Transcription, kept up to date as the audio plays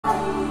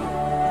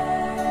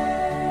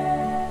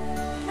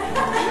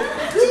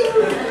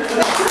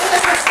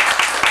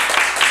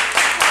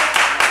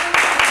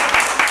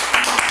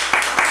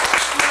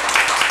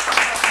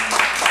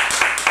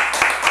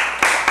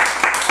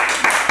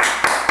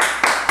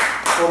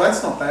Well,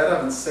 that's not bad. I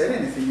haven't said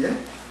anything yet.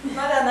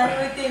 まだ何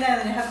も言っていない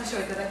のに拍手を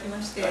いただき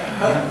ましてあり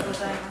がとうご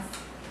ざいます。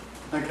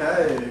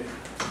Okay.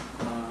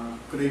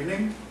 Good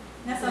evening.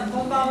 皆さん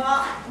こんばん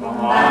は。こん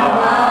ばん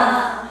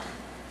は。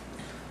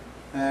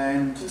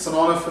And it's an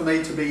honor for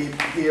me to be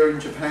here in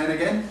Japan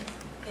again.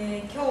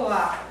 今日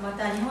はま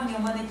た日本にお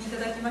招きい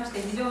ただきまし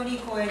て非常に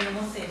光栄に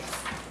思っていま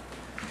す。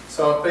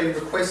So I've been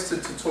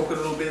requested to talk a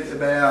little bit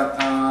about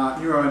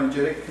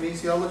neuroenergetic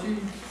kinesiology.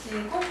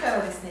 今回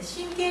はです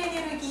ね、神経エ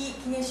ネルギ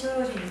ーキネシオ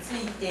ロジーにつ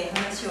いて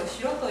話を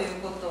しろとい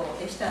うこと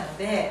でしたの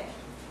で、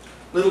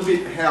A little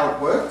bit how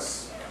it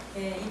works.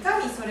 い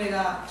かにそれ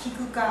が効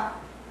くか。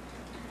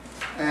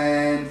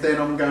And then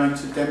I'm going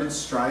to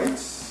demonstrate.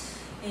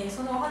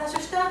 そのお話を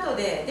した後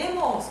でデ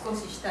モを少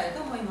ししたい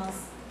と思いま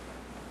す。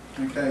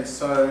Okay,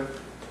 so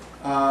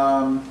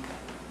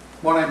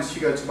my name is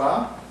Hugo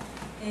Tobar.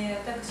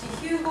 私、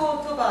ヒュー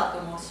ゴ・トバー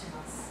と申しま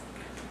す。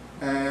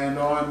And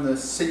I'm the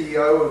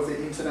CEO of the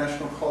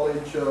International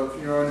College of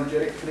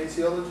Neuroenergetic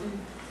Kinesiology.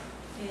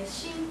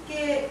 神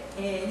経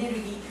エネル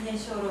ギーキネ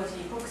シオロジ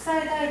ー国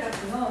際大学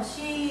の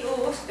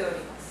CEO をしており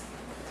ます。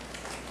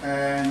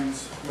And,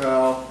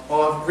 well,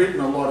 I've written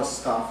a lot of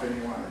stuff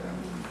anyway.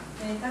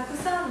 たく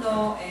さんの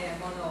も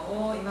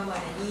のを今まで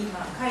に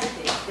書い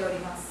てきており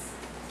ます。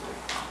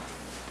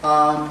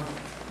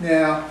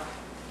Now,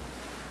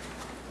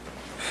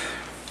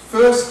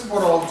 first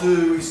what I'll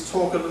do is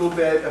talk a little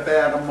bit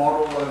about a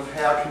model of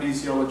how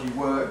kinesiology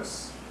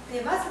works.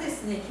 まずで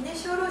すね、キネ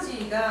シオロジ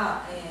ー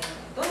が、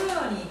どのよ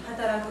うに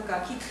働く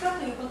か、効くか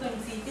ということに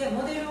ついて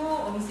モデル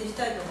をお見せし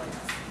たいと思いま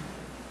す。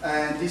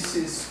And this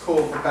is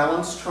called the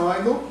balance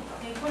triangle.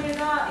 これ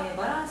が、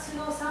バランス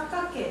の三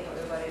角形と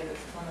呼ばれる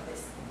もので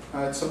す。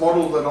It's a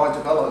model that I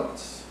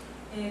developed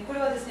これ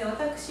はですね、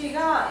私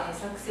が、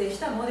作成し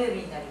たモデル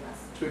になりま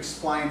す。to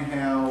explain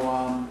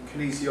how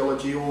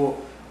kinesiology, or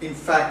in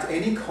fact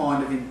any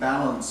kind of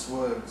imbalance,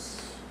 works.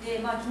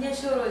 キネ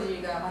シオロジ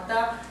ーがま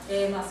た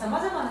さ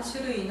まざまな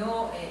種類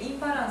のイン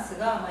バランス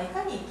がい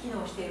かに機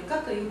能しているか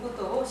というこ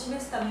とを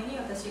示すために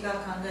私が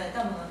考え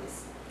たもので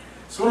す。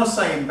So when I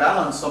say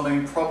imbalance, I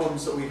mean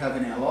problems that we have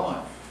in our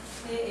life.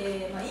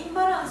 イン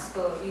バランスと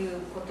いう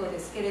ことで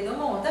すけれど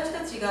も、私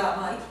たち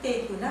が生き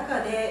ていく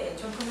中で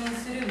直面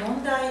する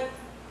問題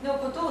の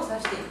ことを指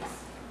していま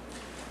す。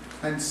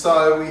And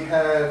so we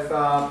have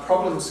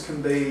problems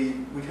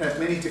we can have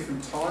many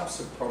different types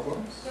of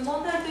problems.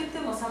 問題といって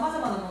もさまざ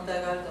まな問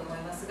題があると思い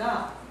ます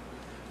が、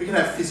We can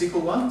have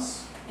physical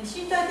ones.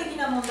 身体的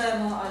な問題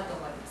もあると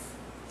思い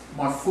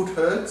まMy す。foot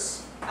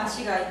hurts.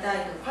 足が痛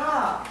いと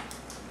か、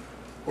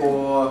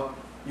Or,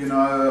 you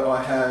know,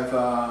 I have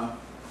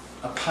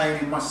a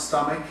pain in my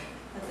stomach.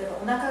 例えば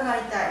お腹が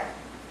痛い。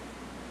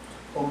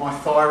Or my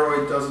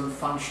thyroid doesn't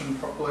function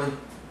properly.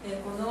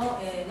 こ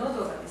の、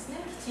喉がですね、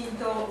きちん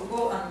と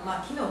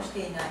機能して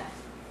いない。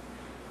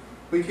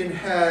We can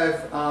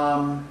have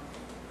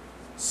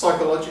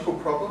psychological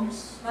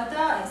problems. ま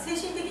た、精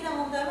神的な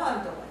問題もある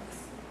と思いま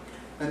す。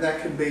And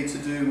that can be to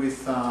do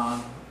with,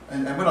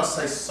 and when I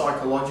say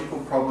psychological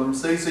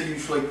problems, these are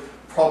usually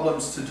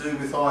problems to do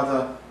with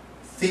either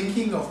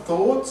thinking of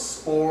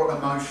thoughts or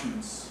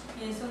emotions.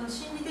 その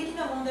心理的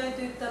な問題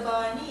といった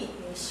場合に、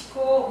思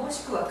考も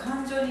しくは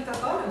感情に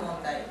関わる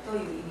問題とい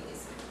う意味で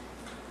す。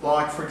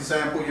Like, for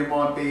example, you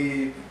might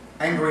be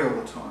angry all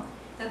the time.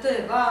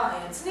 例えば、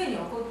常に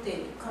怒ってい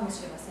るかも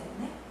しれません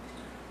ね。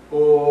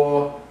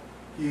Or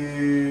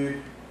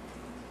you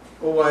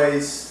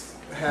always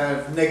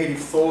have negative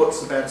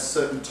thoughts about a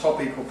certain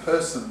topic or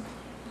person.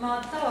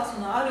 またはそ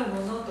のあるも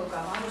のと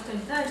か、ある人に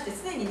対して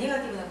常にネガ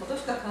ティブなこと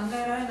しか考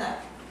えられない。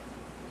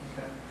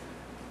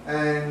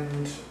Okay.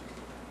 And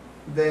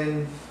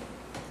then,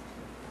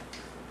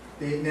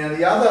 now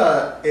the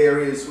other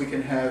areas we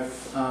can have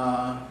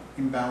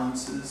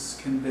imbalances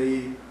can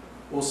be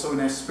also in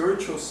our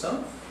spiritual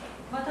self.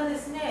 またで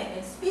す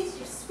ね、スピ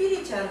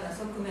リチュアルな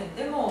側面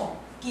でも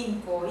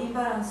均衡、イン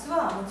バランス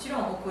はもちろ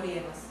ん起こり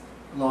得ます。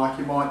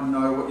Like you might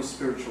know what your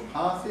spiritual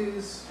path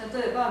is.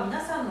 例えば皆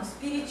さんのス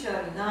ピリチュ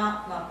アル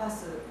な、パ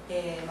ス、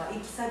行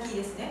き先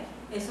ですね、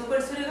そ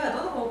れが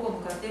どの方向に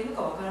向かっているの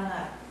かわからな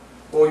い。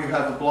Or you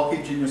have a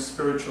blockage in your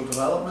spiritual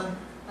development.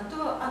 あと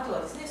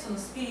はですね、その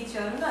スピリチ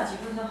ュアルな自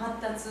分の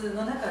発達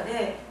の中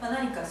で、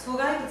何か阻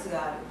害物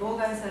がある、妨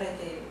害され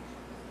ている。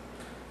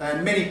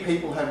And many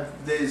people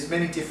there's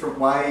many different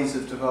ways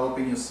of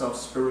developing yourself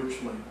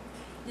spiritually.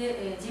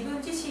 で、自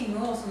分自身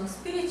をその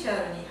スピリチュ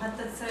アルに発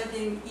達されて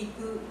い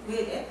く上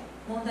で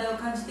問題を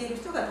感じている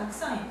人がたく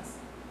さんいます。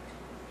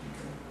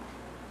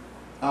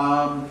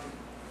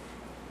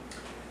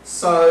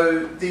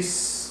So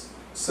these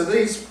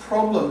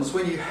problems,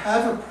 when you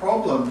have a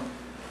problem,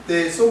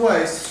 there's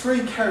always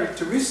three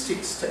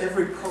characteristics to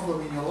every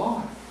problem in your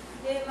life.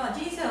 で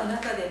人生の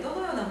中でど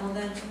のような問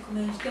題に直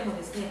面しても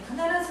ですね、必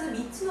ず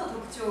3つの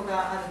特徴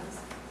があるんで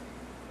す。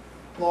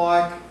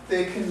Like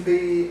there can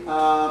be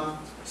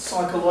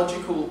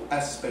psychological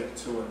aspect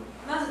to it.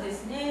 まずで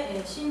す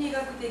ね、心理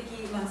学的、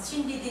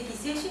心理的、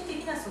精神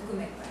的な側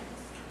面がありま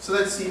す。So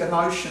that's the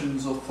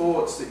emotions or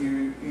thoughts that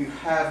you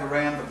have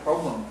around the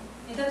problem.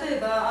 例え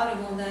ばある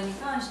問題に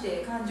関し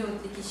て感情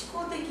的、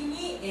思考的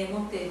に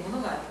持っているも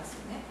のがありますよ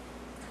ね。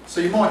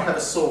 So you might have a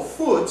sore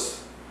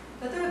foot,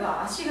 例え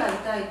ば足が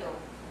痛い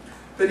と。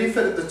 but if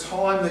at the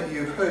time that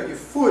you hurt your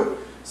foot,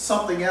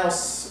 something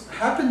else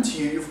happened to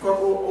you, you've got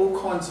all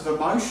kinds of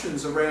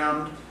emotions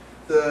around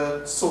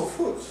the sore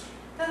foot.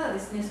 ただで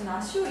すね、その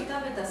足を痛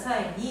めた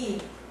際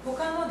に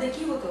他の出来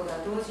事が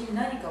同時に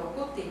何か起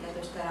こっていた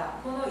としたら、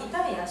この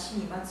痛い足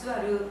にまつわ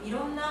るい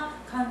ろんな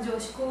感情、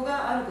思考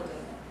があることにな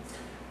りま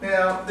す。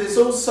 Now, there's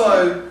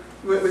also,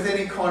 with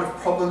any kind of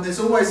problem, there's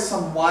always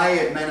some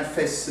way it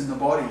manifests in the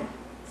body.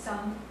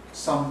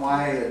 Some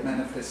way it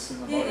manifests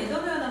in the で、 body.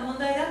 どのような問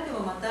題であっても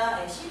また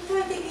身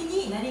体的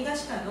に何が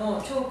しか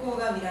の兆候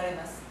が見られ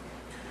ます。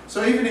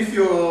 So even if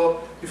you've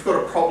got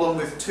a problem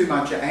with too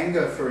much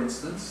anger, for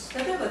instance,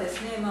 例えばで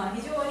すね、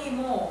非常に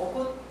も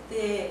う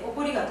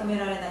怒りが止め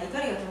られない、怒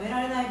りが止め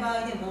られない場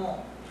合で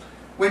も、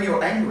 when you're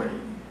angry,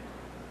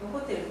 怒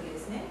っている時で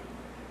すね、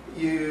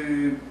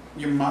 your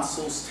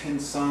muscles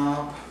tense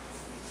up,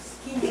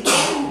 筋肉が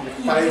your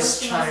緊張 face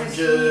します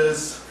し、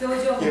 changes,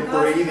 表情も your 変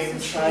わり breathing ま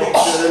すし、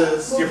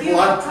 changes, your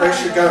blood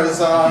pressure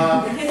goes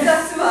up. 血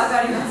圧は上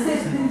がりません。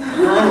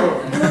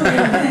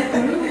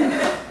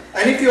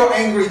 And if you're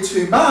angry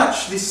too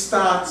much, this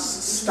starts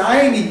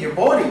staying in your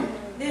body.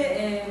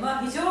 で、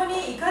非常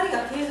に怒り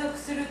が継続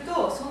する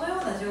と、そのよ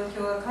うな状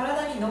況が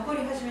体に残り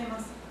始めま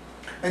す。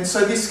 And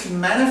so this can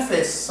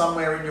manifest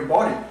somewhere in your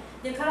body.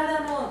 で、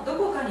体のど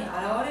こかに現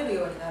れる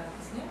ようになるん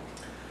ですね。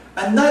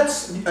 And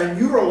that's a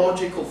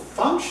neurological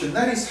function.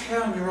 That is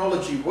how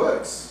neurology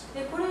works.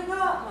 で、これ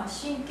が、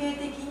神経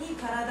的に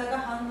体が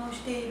反応し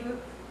ている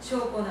証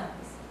拠なん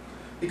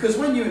です。 Because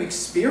when you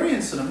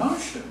experience an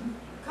emotion,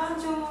 感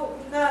情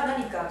が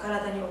何か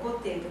体に起こ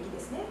っている時で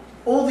すね。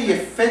 all the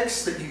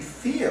effects that you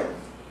feel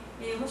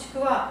もしく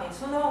は、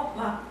その、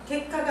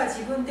結果が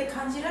自分で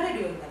感じられ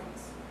るようになりま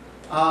す。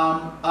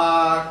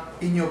are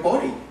in your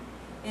body,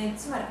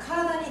 つまり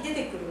体に出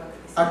てくるわけ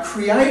です、 are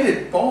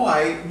created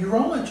by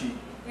neurology.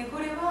 こ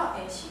れは、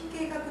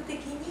神経学的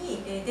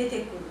に、出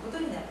てくること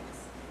になりま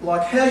す。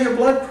 Like how your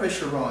blood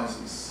pressure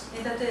rises,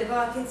 例え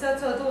ば血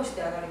圧はどうし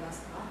て上がりま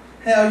すか？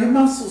 how your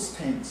muscles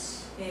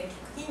tense,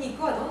 筋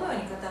肉はどのよ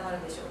うに固まる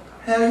でしょう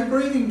か？ how your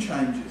breathing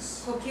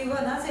changes, 呼吸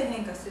はなぜ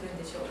変化するん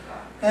でしょう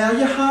か？ how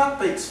your heart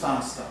beats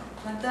faster.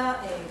 また、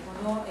こ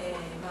の、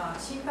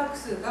心拍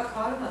数が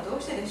変わるのはど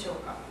うしてでしょう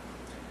か？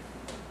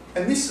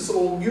 And this is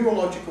all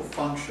neurological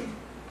function.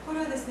 これ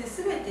はですね、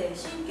すべて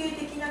神経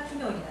的な機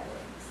能になるわけです。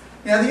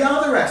 Now, the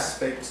other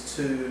aspect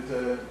to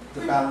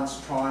the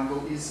balanced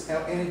triangle is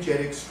our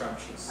energetic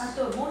structures. あ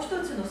ともう一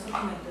つの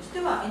側面として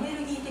はエネ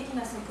ルギー的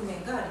な側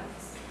面がありま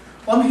す。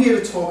 I'm here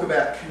to talk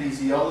about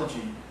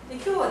kinesiology. で、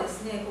今日はで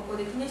すね、ここ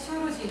でキネシ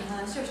オロジーの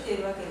話をしてい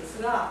るわけで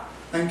すが、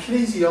 And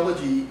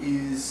kinesiology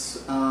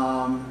is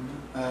a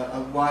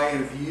way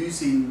of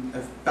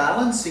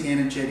balancing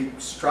energetic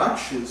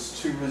structures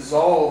to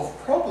resolve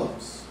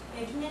problems.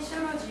 キネシ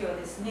オロジーは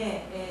です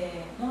ね、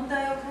問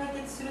題を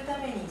解決するた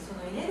めにそ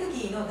のエネル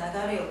ギーの流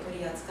れを取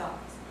り扱うん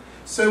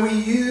です。 So we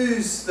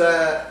use the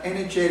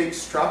energetic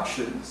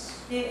structures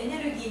で、エ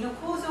ネルギーの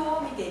構造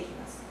を見ていき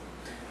ます。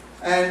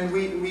 and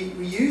we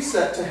use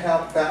that to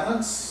help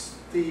balance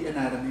the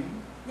anatomy.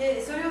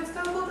 で、それを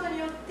使うことに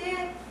よって、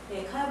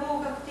解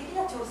剖学的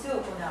な調整を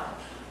行う。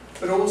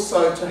 But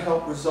also to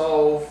help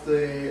resolve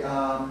the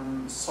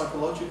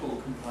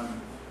psychological component.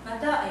 ま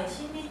た、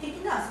心理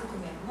的な側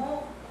面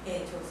も、調整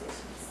しま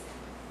す。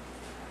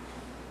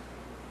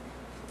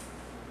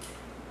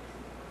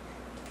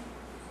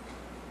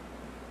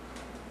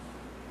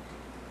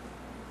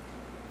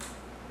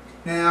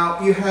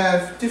 Now, you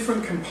have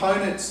different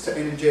components to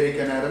energetic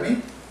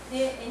anatomy. で、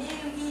エネ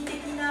ルギー的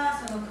な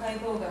その解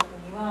剖学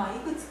にはい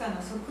くつかの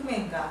側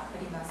面があ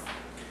ります。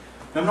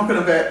 I'm not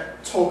going to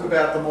talk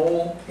about them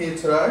all here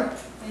today.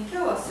 今日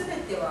はすべ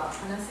ては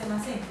話せ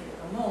ませんけれ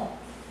ども、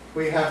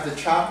 We have the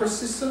chakra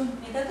system,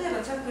 例え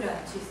ばチャクラの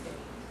システ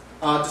ム。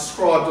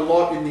 described a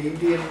lot in the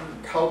Indian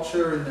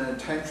culture and the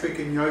tantric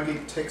and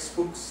yogic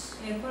textbooks.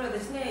 これはで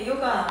すね、ヨ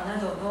ガな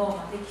どの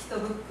テキスト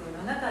ブック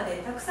の中で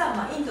たくさ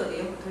ん、インドで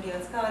よく取り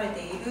扱われて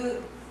い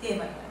るテー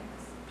マになりま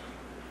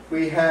す。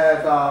 We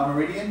have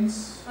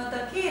meridians ま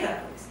た、経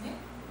絡ですね。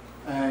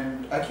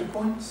 and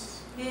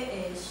acupoints,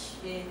 で、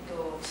鍼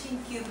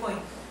灸ポイン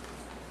ト。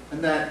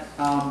 and that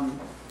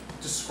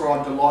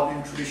described a lot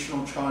in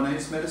traditional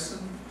Chinese medicine.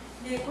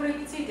 で、これ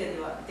についてで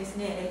はです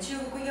ね、中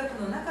国医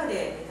学の中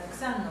でたく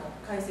さんの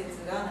解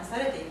説がなさ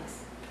れていま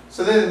す。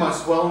 So they're the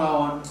most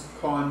well-known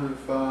kind of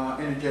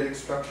energetic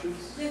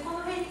structures. で、この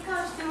辺に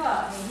関して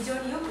は非常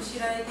によく知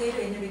られてい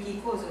るエネルギ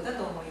ー構造だ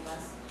と思いま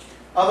す。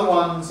 Other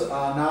ones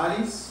are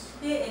nadis.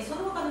 で、そ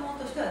の他のもの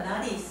としてはナ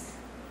ディス。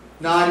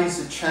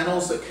 Nadis are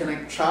channels that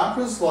connect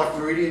chakras, like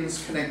meridians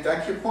connect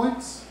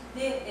acupoints.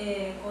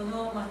 で、こ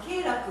の、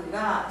経絡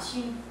が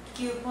鍼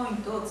灸ポイン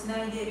トをつ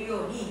ないでいる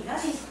ように、ナ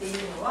ディスってい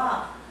うの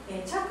は、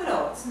チャク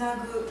ラをつな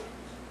ぐ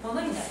もの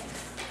になりま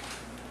す。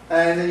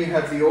 And then you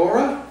have the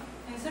aura,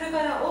 それ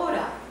からオー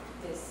ラ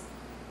です。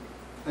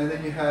 and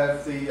then you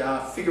have the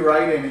figure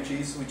eight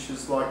energies, which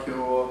is like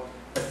your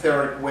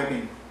etheric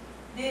webbing.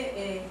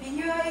 で、フィ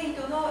ギュア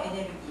8のエ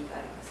ネルギーが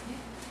ありますね。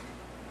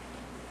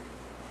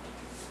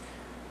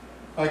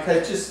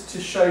Okay, just to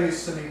show you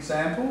some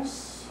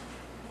examples.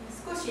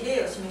 少し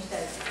例を示した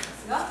いと思いま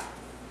すが、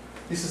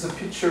This is a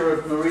picture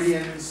of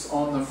meridians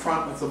on the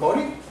front of the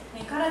body.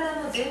 体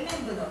の前面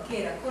部の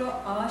経絡を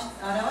表し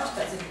た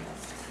図になりま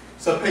す。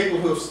So people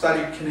who have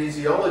studied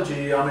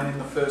kinesiology, I mean in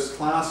the first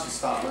class you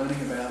start learning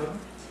about them.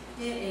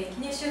 で、キ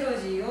ネシオロ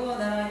ジーを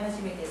習い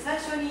始めて最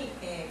初に、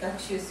学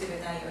習する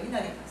内容にな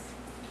ります。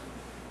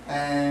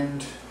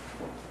And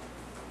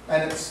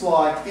it's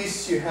like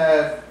this, you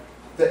have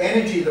the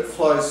energy that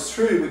flows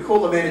through. We call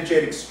them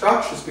energetic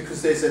structures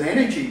because there's an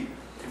energy,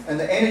 and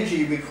the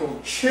energy we call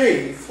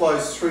chi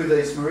flows through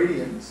these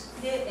meridians.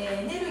 で、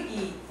エネル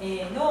ギ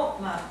ーの、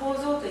構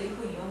造という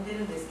ふうに呼んでる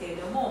んですけれ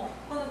ども、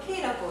この経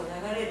絡を流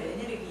れるエ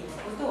ネルギーの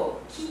こと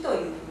を気という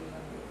ふうに呼んで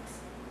いま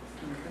す。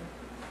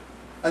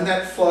And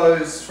that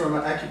flows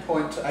from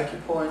acupoint to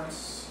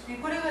acupoint.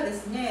 これがで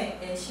すね、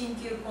鍼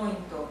灸ポイン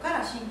トから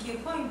鍼灸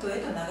ポイントへ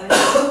と流れま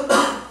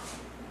す。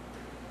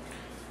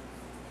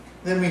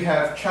Then we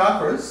have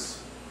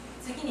chakras.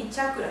 次にチ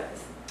ャクラで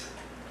す。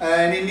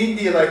And in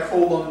India they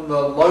call them the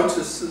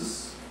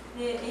lotuses.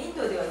 で、イン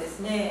ドではで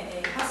す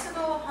ね、ハス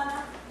の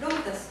花、ロ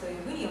ータスとい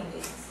うふうに呼んでい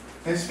ます。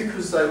And it's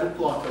because they look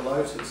like a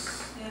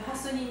lotus. ハ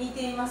スに似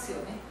ていますよ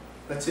ね。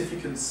That's if you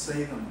can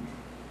see them.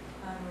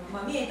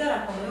 見えた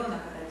らこのような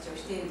形を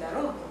しているだ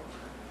ろうと。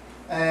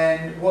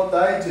And what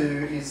they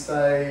do is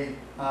they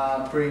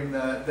bring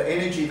the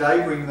energy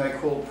they bring, they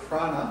call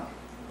prana.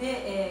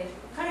 で、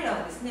彼ら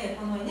はですね、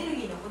このエネル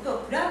ギーのことを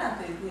プラーナ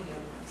というふうに呼び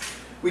ま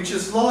す。Which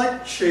is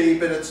like chi,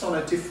 but it's on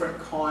a different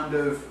kind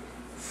of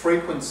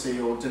frequency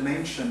or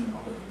dimension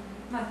of it.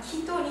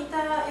 気と似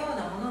たよう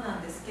なものな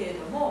んですけれ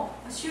ども、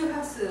周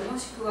波数も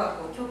しくは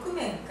局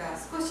面が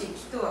少し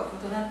気とは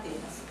異なってい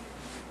ます。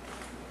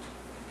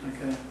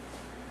Okay.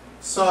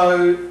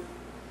 So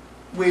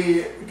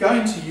we're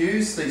going to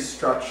use these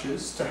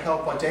structures to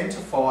help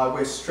identify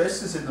where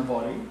stress is in the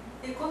body.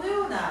 この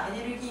ようなエ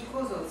ネルギー構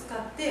造を使っ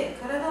て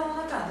体の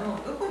中の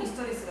どこにス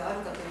トレスがある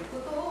かという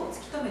ことを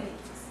突き止めていき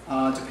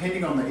ます。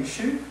Depending on the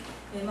issue.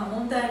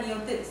 問題によ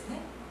ってですね。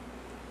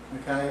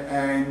Okay,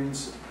 and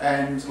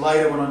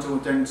later when I do a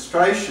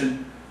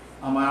demonstration,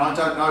 I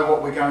don't know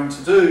what we're going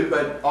to do,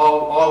 but I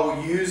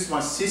will use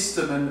my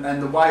system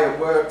and the way it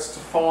works to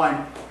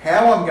find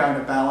how I'm going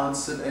to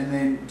balance it and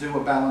then do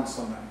a balance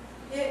on that.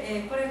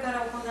 で、これか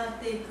ら行っ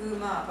ていく、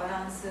バ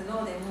ランス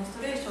のデモンス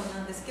トレーション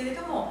なんですけれ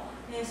ども、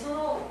そ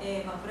の、ク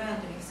ライアン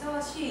トにふさわ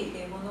しい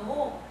もの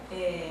を、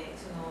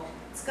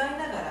使いな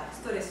がらス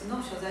トレスの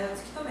所在を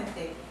突き止め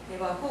て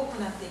ワークを行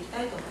っていき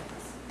たいと思いま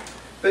す。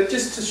But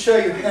just to show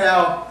you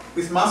how,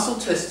 with muscle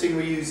testing,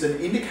 we use an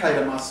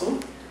indicator muscle.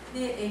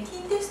 で、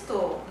筋テス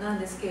トなん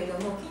ですけれど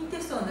も、筋テ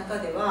ストの中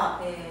で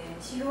は、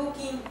四方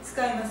筋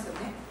使いますよ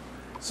ね。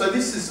So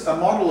this is a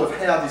model of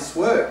how this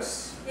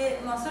works. で、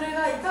それ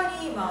がいか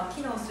に、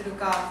機能する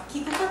か、効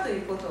くかとい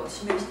うことを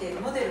示してい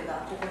るモデルが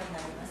ここにな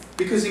ります。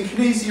Because in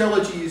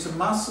kinesiology, you use a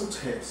muscle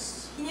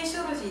test. キネシ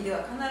オロジーでは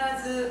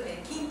必ず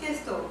筋テ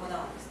ストを行うん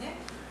ですね。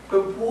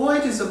But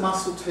why does a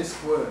muscle test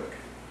work?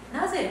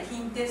 なぜ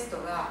筋テスト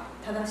が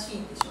正しい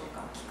んでしょう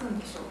か、効くん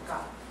でしょう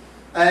か。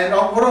And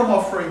what I'm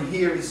offering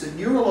here is a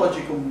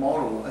neurological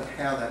model of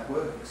how that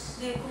works.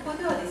 で、ここ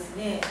ではです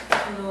ね、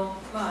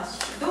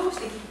どうし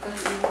て効く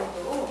かというこ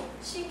とを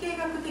神経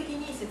学的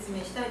に説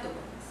明したいと思い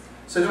ま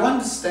す。So to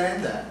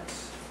understand that,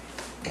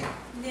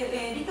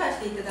 で、理解し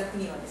ていただく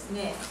にはです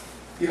ね、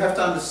you have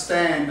to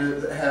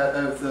understand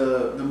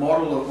the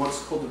model of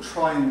what's called the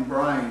triune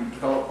brain,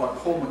 developed by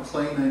Paul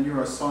MacLean, a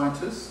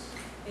neuroscientist.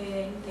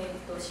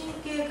 神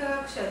経科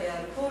学者で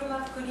あるポール・マ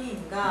ックリ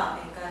ーンが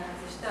開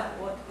発した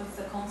What's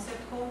the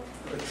concept called?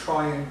 The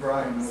triune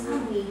brain.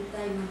 三位一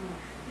体のもの。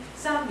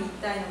三位一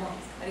体のもの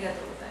です。ありが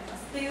とうございま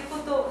す。とい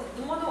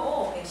うもの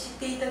を知っ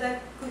ていただく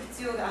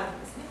必要があるん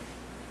ですね。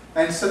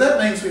And so that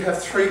means we have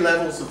 3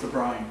 levels of the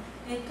brain.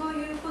 と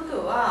いうこ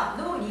とは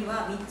脳に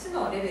は3つ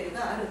のレベル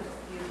があると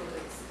いうこと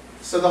で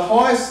す。So the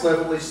highest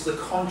level is the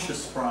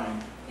conscious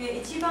brain.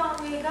 一番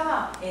上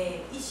が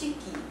意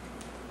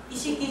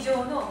識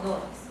上の脳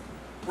です。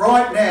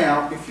Right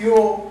now, if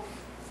you're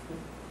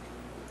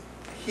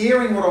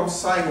hearing what I'm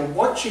saying or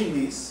watching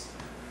this,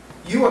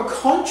 you are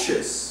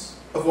conscious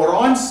of what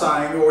I'm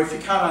saying, or if you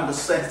can't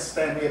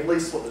understand me, at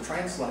least what the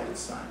translator is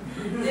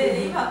saying.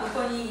 で、今こ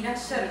こにいらっ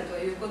しゃると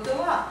いうこと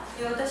は、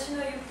私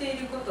の言ってい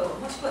ること、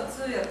もしくは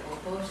通訳を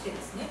通してで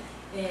すね、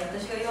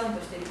私が言わん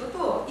としているこ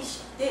とを意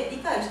識で理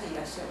解してい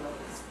らっしゃる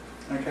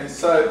わけで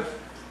す。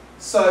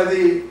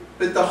Okay,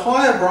 but the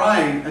higher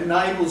brain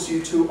enables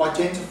you to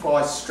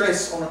identify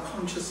stress on a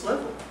conscious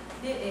level.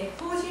 で、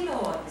高次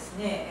脳はです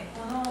ね、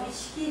この意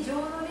識上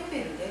のレ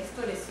ベルでス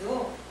トレス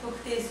を特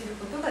定する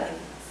ことができま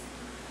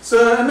す。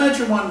So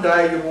imagine one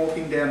day you're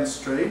walking down the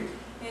street,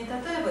 例え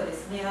ばで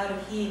すね、ある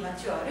日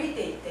街を歩い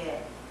てい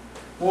て、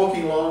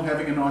walking along,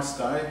 having a nice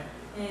day,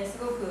 す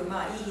ごく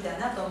いい日だ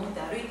なと思って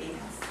歩いてい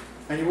ます。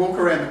 and you walk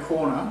around the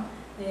corner,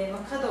 で、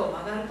角を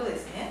曲がるとで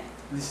すね、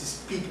 and there's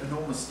this big,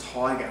 enormous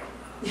tiger.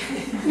 大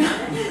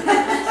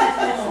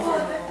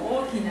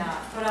きな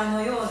虎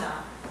のよう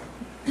な、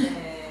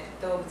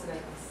動物がい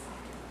ます。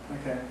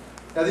 Okay.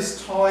 Now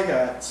this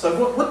tiger,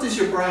 so what does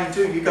your brain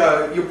do? You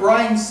go, your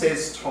brain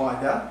says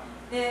tiger.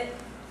 で、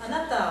あ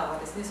なたは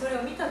ですね、それ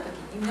を見たとき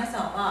に皆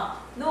さん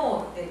は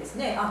脳でです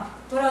ね、あ、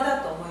虎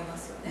だと思いま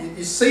すよね。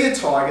You see a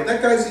tiger,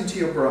 that goes into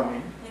your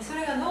brain. そ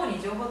れが脳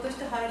に情報とし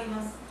て入り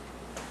ます。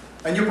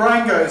 And your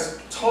brain goes,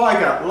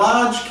 tiger,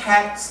 large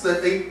cats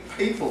that eat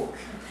people.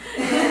 虎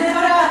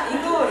イ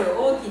コー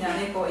ル大きな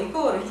猫イ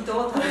コール人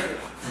を食べる。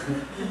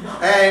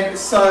And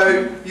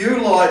so you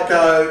like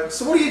go,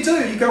 so what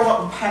do? You go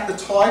up and pat the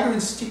tiger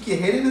and stick your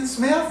head in its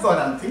mouth? I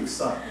don't think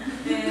so.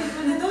 で、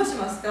それでどうし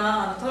ます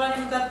か？虎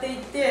に向かって行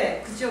っ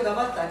て口をガ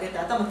バッと開けて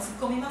頭突っ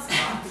込みますか？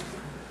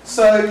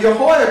 So your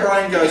higher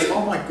brain goes,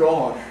 oh my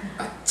god,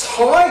 a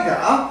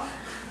tiger?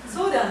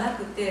 そうではな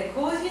くて、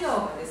高次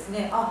脳がです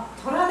ね、あ、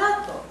虎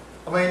だと。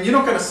I mean, you're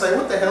not going to say,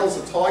 what the hell's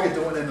a tiger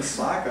doing in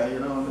Osaka, you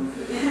know?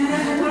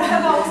 虎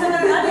が大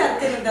阪で何やっ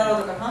てるんだろ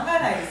うとか考え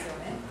ないですよ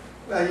ね。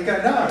You go,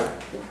 no,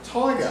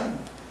 tiger.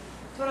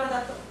 虎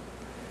だと。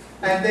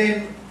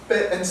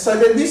And so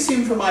then this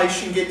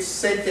information gets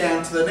sent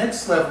down to the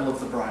next level of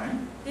the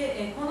brain.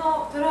 で、こ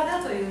の虎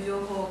だという情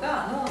報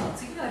が脳の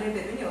次のレ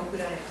ベルに送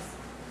られます。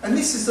 And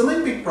this is the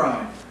limbic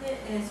brain. で、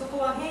そこ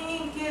は辺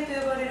縁系と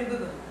呼ばれる部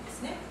分なんで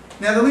すね。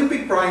 Now the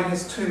limbic brain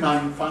has two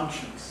main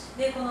functions.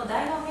 で、この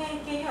大脳辺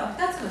縁系には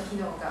2つの機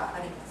能があ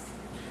ります。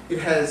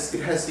 It has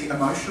the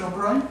emotional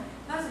brain,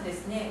 まずで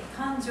すね、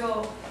感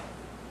情、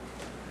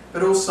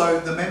 but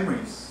also the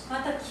memories. ま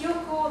た記憶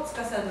を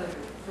司る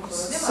ところでもありま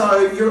す。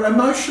 So your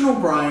emotional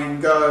brain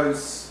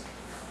goes,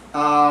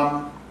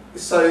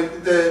 so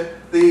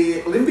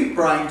the limbic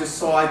brain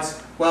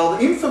decides, well,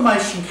 the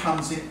information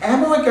comes in,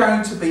 am I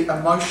going to be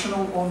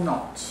emotional or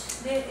not?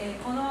 で、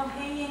この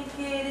辺縁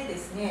系でで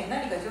すね、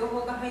何か情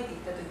報が入ってき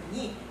たとき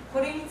に、こ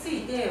れにつ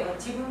いて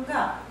自分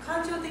が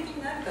感情的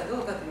になるかど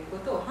うかというこ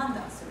とを判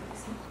断するんで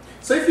すね。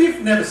 So if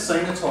you've never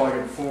seen a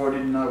tiger before or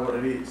didn't know what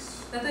it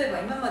is, 例え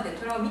ば今まで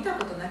虎を見た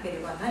ことなけれ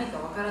ば何か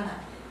わからない。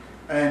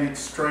 and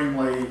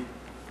extremely,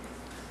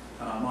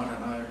 I don't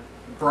know,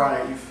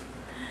 brave.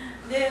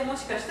 で、も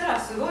しかしたら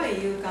すごい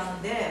勇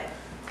敢で、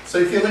 So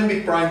if your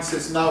limbic brain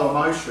says no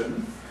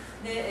emotion,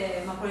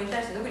 で、これに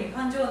対して特に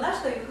感情な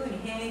しというふうに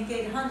辺縁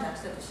系で判断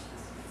したとしま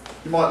す。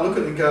 you might look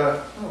at it and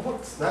go, oh,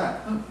 what's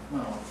that? Oh,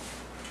 well,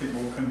 keep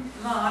walking.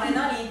 あれ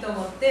何と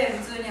思って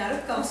普通に歩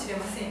くかもしれ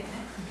ませんよね。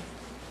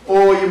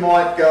 Or you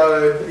might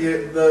go,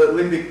 the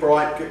limbic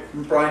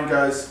brain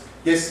goes,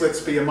 yes,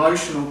 let's be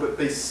emotional, but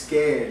be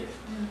scared.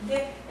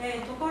 で、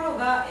ところ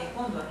が、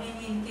今度は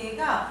辺縁系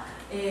が、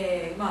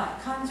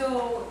感情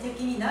的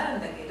になる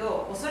んだけ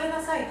ど、恐れ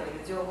なさいと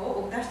いう情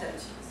報を出したりし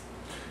ます。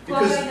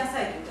怖がりな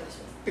さいと言ったりし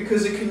ます。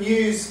 Because it can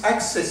use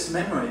access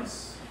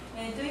memories.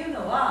 という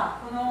のは、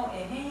この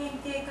辺縁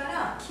系か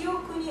ら記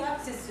憶にア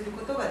クセスする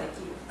ことができ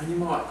る。 And you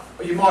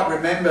might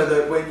remember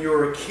that when you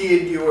were a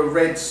kid, you were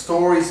read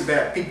stories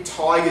about big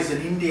tigers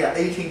in India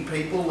eating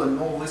people and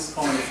all this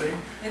kind of thing.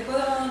 子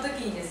供の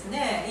時にです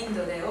ね、イン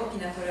ドで大き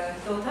な虎が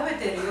人を食べ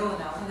ているよう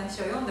なお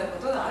話を読んだ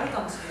ことがあるか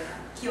もしれない。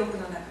記憶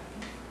の中に。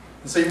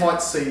 So you might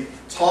see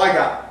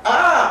tiger,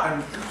 ah,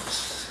 and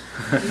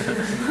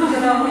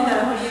虎を見た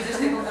らフリーズし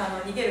て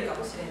逃げるか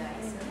もしれない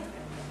ですよね。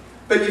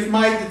 but you've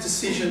made the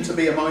decision to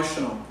be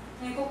emotional.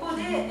 ここ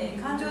で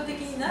感情的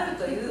になる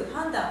という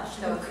判断をし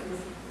たわけで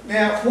す。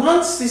 Now,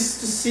 once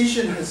this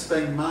decision has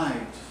been made,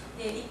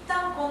 一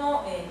旦こ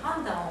の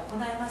判断を行い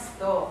ます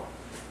と、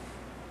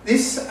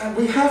 this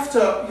we have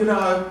to,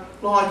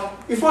 like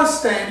if I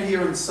stand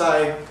here and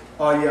say,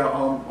 oh yeah,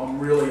 I'm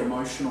really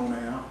emotional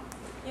now.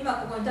 今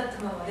ここに立っ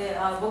たままで、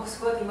僕す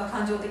ごい今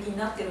感情的に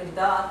なってるん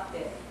だっ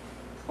て。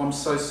 I'm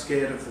so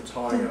scared of the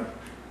tiger.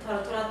 虎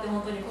って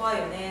本当に怖い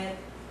よね。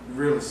 It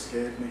really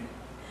scared me.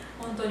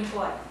 本当に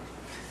怖い。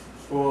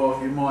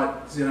 Or you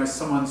might,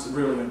 someone's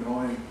really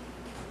annoying.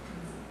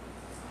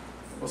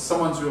 Or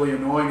someone's really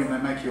annoying and they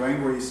make you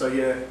angry, so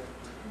yeah,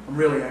 I'm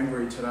really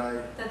angry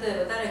today.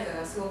 例えば誰か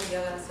がすごく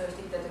嫌がらせをし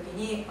てきたとき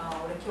に、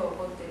俺今日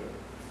怒ってる。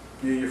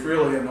 Yeah, you've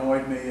really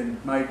annoyed me and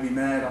made me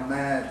mad. I'm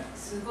mad.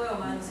 すごいお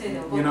前のせいで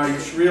怒ってる。You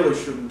really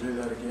shouldn't do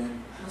that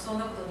again. もうそん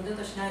なこと二度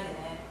としないで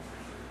ね。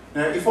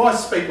 Now, if I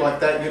speak like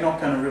that, you're not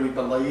going to really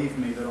believe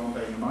me that I'm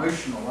being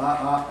emotional,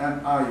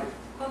 are you?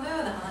 このよ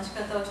うな話し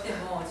方をして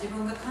も自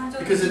分が感情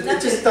的 Because にな it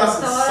っている just と伝わ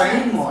doesn't らない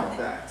んです seem よ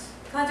like ね。 that.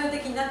 感情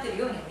的になっている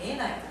ようには見え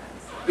ないからです。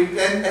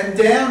 And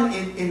down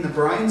in the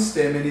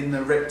brainstem and in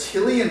the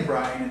reptilian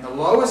brain, in the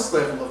lowest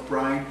level of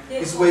brain,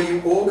 is where you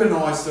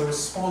organise the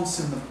response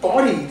in the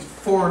body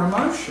for an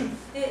emotion.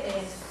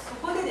 で、そ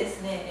こでで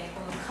すね、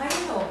この回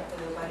路と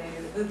呼ばれ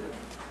る部分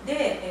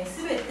で、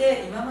全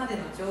て今まで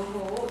の情報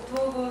を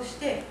統合し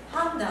て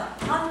反応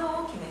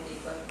を決めてい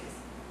くわけです。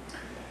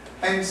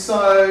 And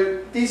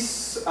so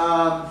this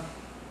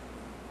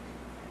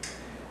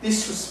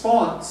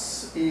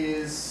response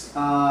is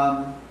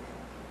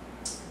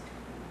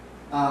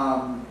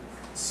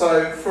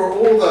so for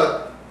all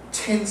the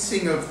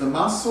tensing of the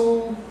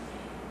muscle,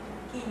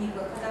 筋肉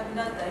が硬く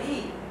なった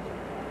り、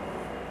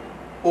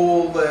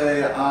all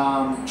the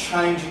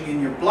changing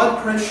in your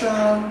blood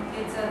pressure,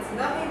 血圧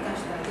が変化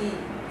したり、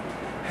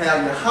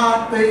 how your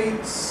heart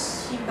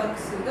beats, 心拍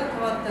数が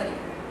変わったり、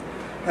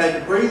 how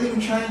your breathing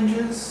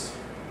changes.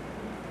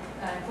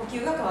 呼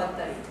吸が変わっ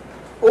たり、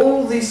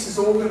 All this is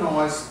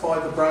organised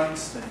by the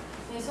brainstem.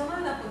 そのよ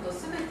うなこと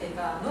すべて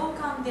が脳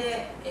幹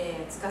で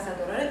司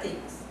られてい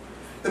ます。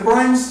 The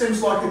brainstem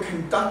is like a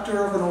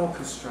conductor of an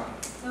orchestra.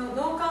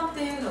 脳幹っ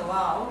ていうの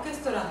はオーケス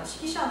トラの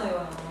指揮者のよう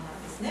なものな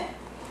んですね。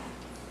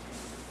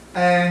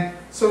 And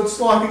so it's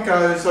like it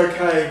goes,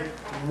 okay,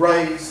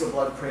 raise the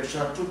blood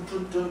pressure,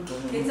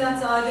 血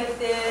圧を上げ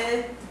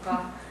てと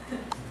か、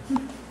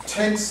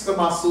 tense the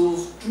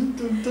muscles, 筋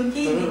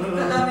肉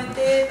固め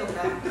てと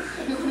か、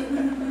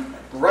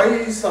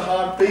 raise the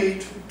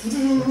heartbeat,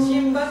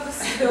 心拍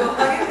数を上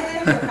げ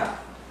てとか、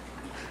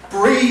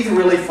 breathe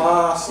really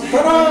fast, 呼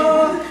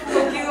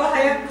吸を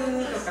早く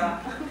と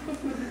か、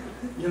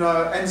 you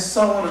know, and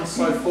so on and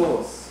so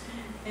forth.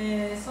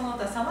 その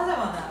他さまざ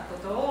まなこ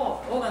と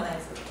をオーガナイ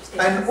ズしてい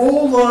ます。 And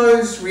all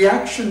those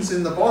reactions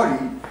in the body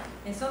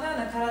そのよう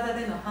な体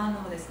での反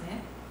応です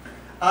ね。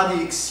 are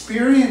the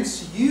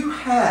experience you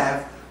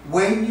have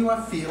when you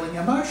are feeling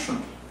emotion.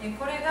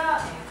 これ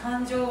が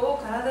感情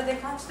を体で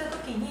感じたと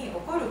きに起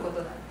こるこ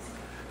となんです。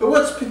 But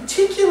what's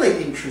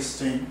particularly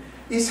interesting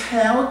is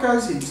how it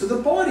goes into the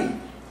body.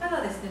 た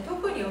だですね、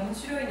特に面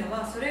白いの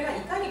はそれが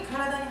いかに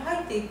体に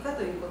入っていくか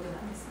ということな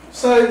んですね。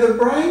 So the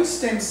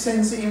brainstem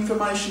sends the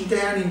information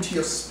down into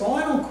your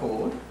spinal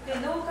cord, で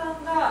脳幹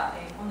が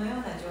このよう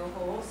な情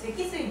報を脊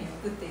髄に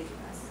送っていき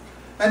ます。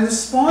 and the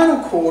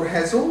spinal cord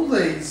has all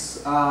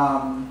these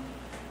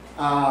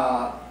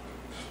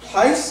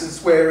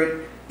places where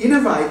it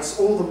innervates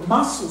all the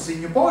muscles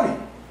in your body.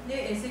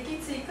 で脊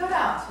髄か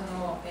らそ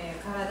の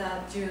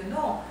体中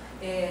の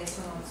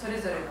それ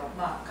ぞれの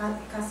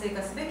活性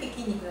化すべき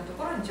筋肉のと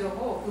ころに情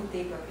報を送って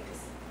いくわけで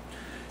す。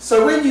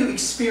 So when you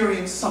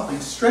experience something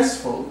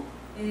stressful,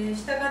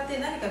 したがって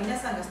何か皆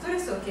さんがストレ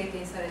スを経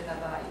験された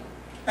場合、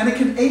 and it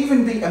can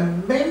even be a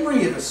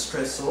memory of a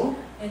stressor,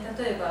 例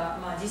えば、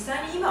実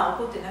際に今は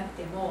起こってなく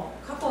ても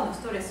過去の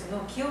ストレスの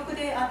記憶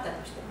であった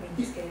としてもい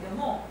いんですけれど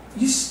も、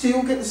 you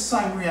still get the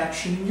same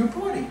reaction in your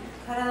body.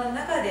 体の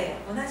中で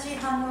同じ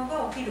反応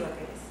が起きるわ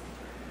けです。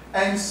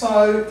 And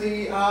so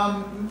the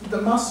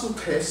muscle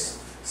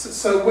test.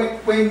 So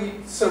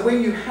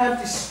when you have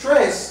this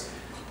stress,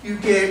 you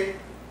get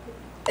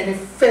an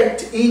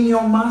effect in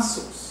your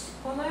muscles.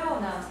 このよ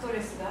うなスト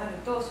レスがある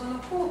と、その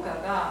効果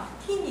が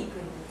筋肉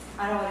に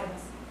現れま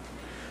す。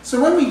 So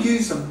when we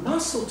use a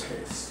muscle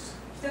test,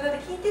 したがっ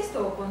て筋テス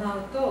トを行う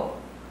と、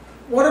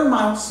 what a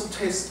muscle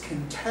test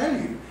can tell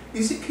you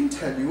is it can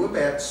tell you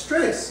about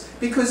stress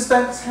because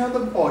that's how the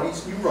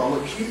body's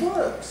neurology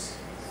works.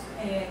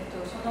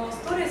 そのス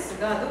トレス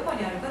がどこ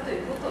にあるかとい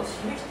うことを示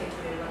して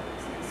くれるわけ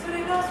ですね。そ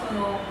れがそ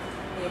の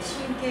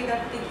神経学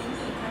的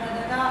に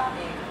体が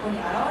ここに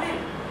現れ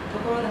ると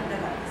ころだった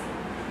から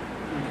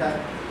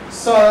です。 Okay.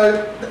 So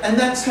and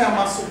that's how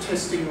muscle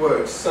testing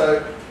works.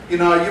 So you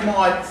know you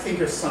might think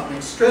of something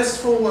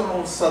stressful and all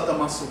of a sudden the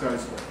muscle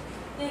goes away.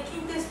 で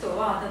筋テスト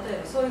は例え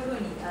ばそういうふう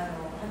に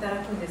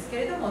働くんです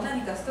けれども、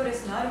何かストレ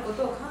スのあるこ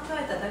とを考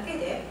えただけ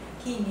で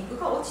筋肉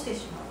が落ちて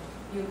しまう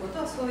ということ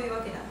はそういう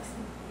わけなんです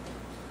ね。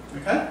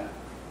 Okay.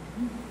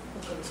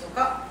 どうでしょう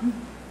か。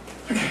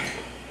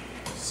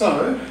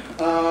 So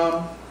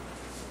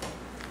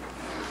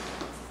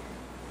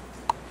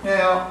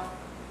now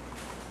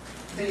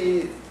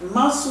the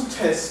muscle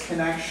test can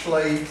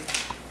actually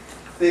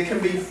there can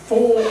be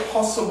 4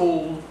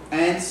 possible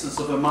answers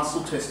of a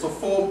muscle test or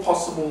 4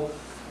 possible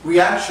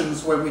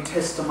reactions when we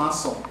test a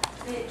muscle.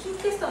 筋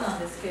テストなん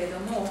ですけれど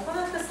も、行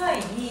った際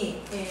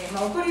に、起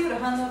こりうる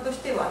反応とし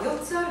ては4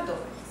つあると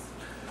思います。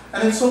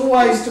 And it's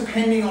always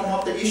depending on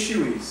what the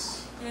issue is.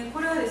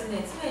 これはです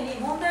ね、常に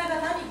問題が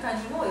何か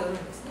にもよるんで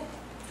すね。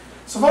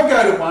 So if I go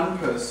to one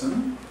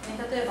person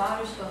例えばあ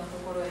る人のと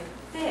ころへ行っ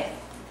て、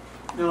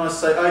 and I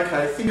say,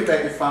 okay, think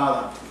about your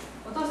father.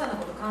 お父さんの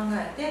こと考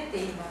えてって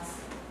言いま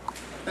す。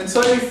 And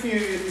so if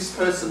this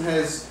person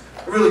has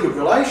a really good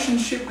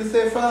relationship with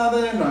their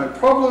father, no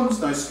problems,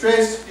 no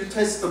stress, you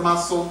test the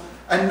muscle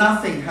and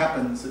nothing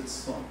happens.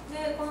 It's like,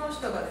 で、この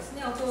人がです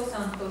ね、お父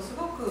さんとす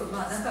ごく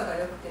仲が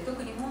良くて、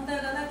特に問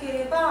題がなけ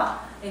れ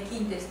ば、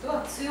筋テスト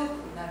は強く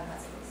なるは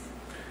ずです。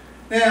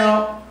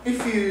 now,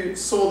 if you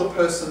saw the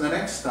person the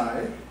next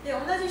day で、同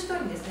じ人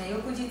にですね、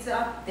翌日会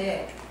っ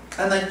て、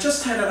 and they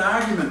just had an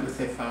argument with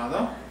their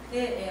father,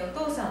 で、お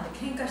父さんと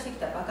喧嘩してき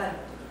たばかりの時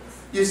で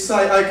す。 you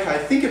say,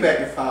 okay, think about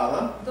your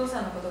father, お父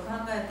さんのことを考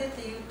えてっ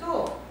て言う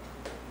と、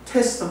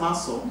 test the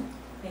muscle,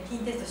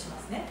 筋テストしま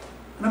すね。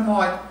 and it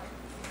might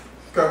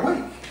go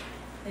weak.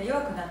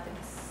 弱くなって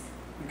ます。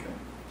 Okay.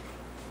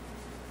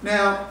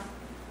 Now,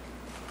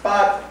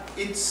 but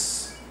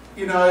it's,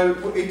 you know,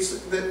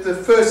 it's the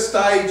first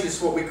stage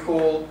is what we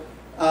call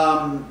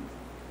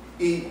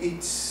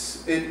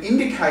it's an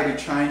indicator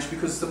change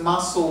because the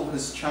muscle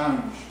has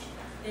changed.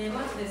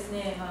 まずです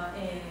ね、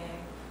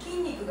筋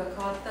肉が変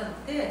わった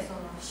ので、その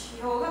指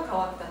標が変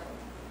わったと。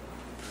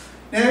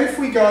Now, if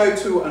we go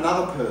to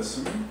another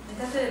person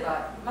例え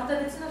ばまた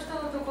別の人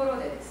のところ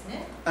でです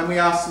ね、 and we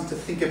ask them to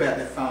think about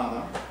their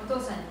father, お父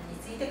さんに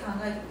ついて考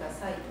えてくだ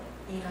さいと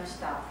言いまし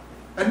た。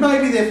 and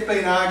maybe they've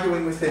been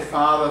arguing with their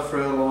father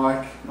for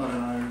like, I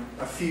don't know,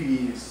 a few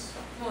years.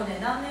 もうね、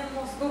何年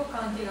もすごく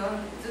関係が悪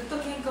くてずっと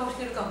喧嘩をし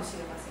ているかもし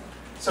れません。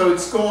 So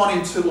it's gone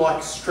into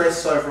like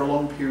stress over a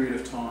long period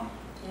of time.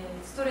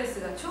 ストレ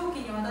スが長期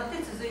にわたって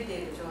続いて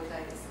いる状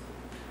態です。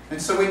 And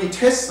so when you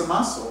test the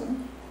muscle,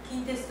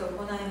 筋テストを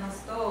行いま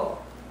す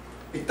と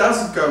it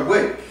doesn't go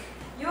weak,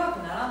 弱く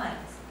ならないん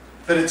です。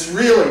 but it's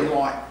really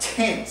like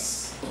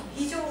tense.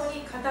 非常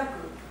に硬く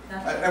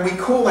なっている。 And we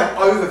call that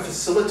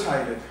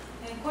over-facilitated.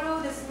 これ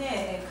をです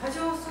ね、過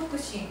剰促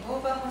進、オ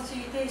ーバーファシ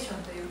リテーショ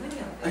ンというふうに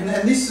呼んでい And ま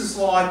す。 this is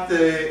like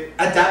the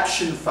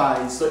adaptation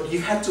phase, that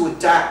you've had to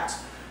adapt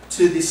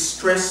to this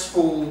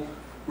stressful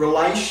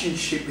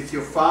relationship with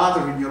your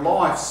father in your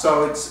life.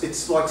 So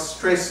it's like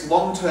stress,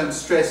 long-term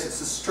stress.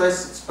 It's a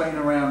stress that's been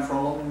around for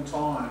a long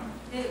time.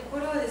 でこ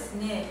れはです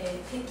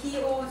ね、適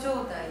応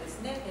状態で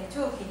すね、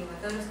長期にわ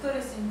たるスト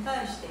レスに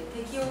対して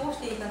適応を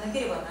していかなけ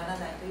ればなら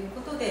ないという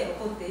ことで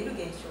起こっている現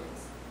象で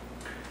す。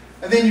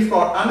 And then you've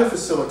got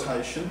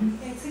under-facilitation.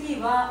 次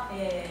は、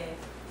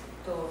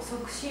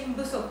促進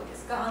不足で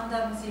すか、アン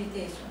ダーファシリテ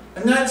ーショ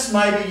ン。 And that's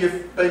maybe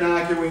you've been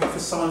arguing, for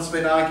someone's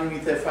been arguing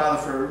with their father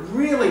for a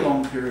really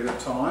long period of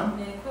time.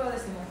 これはで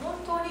すね、もう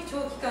本当に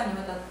長期間に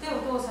わたってお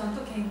父さん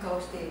と喧嘩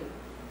をしている。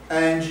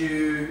 And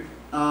you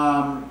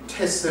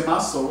test their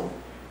muscle,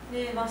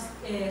 で、すいま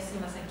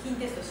せん、筋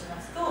テストし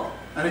ますと、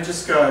 and it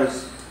just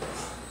goes.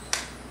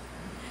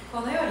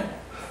 このようになる。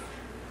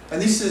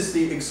 And this is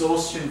the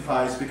exhaustion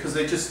phase because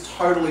they're just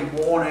totally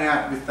worn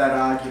out with that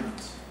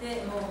argument.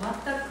 で、もう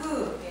全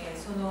く、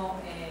その、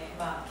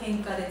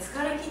喧嘩で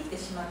疲れ切って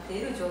しまって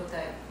いる状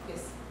態で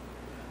す。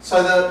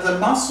 So the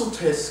muscle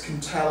test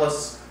can tell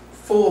us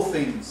 4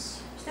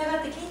 things. したが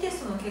って筋テ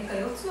ストの結果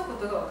4つのこ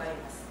とが分かり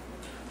ます。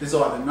 There's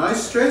either no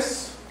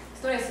stress,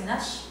 ストレスな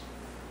し、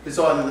 there's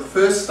either the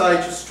first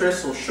stage of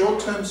stress or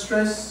short-term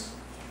stress,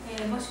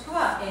 もしく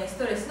は、ス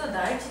トレスの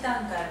第一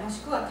段階、もし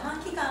くは短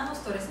期間の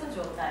ストレスの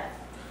状態。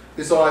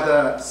 there's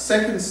either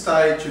second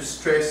stage of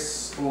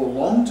stress or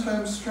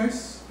long-term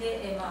stress,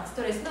 で、ス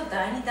トレスの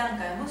第二段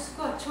階、もし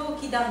くは長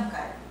期段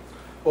階。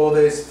 or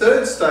there's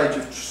third stage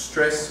of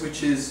stress,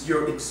 which is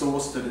you're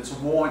exhausted, it's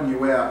worn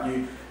you out,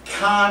 you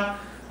can't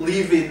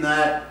live in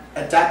that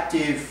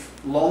adaptive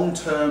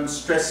long-term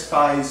stress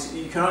phase,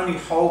 you can only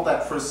hold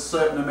that for a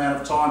certain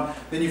amount of time,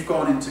 then you've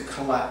gone into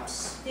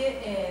collapse.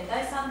 で、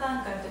第3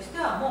段階として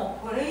はも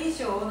うこれ以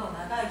上の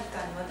長い期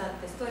間にわたっ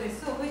てストレ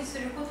スを保持す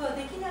ることは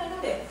できない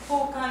ので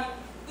崩壊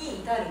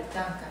に至る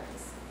段階で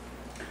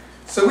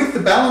す。 So with the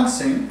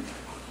balancing,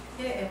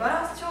 で、バ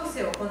ランス調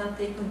整を行っ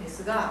ていくんで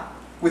すが、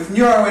 with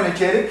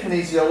neuroenergetic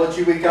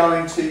kinesiology,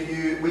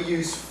 we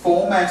use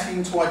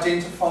formatting to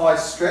identify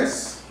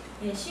stress.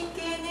 神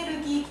経エネ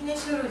ルギーキネ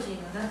シオロジ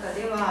ーの中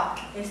では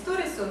スト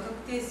レスを特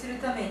定する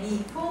ため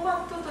にフォーマ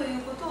ットとい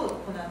うことを行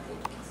ってい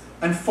きます。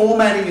 And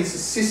formatting is a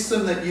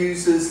system that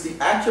uses the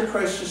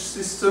acupressure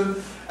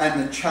system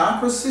and the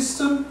chakra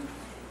system.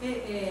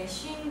 で、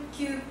鍼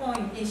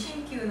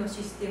灸の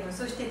システム、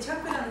そしてチャ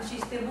クラのシ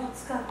ステムを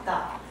使っ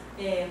た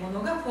も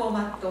のがフォーマ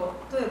ット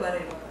と呼ばれ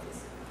るもので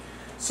す。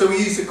 So we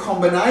use a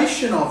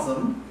combination of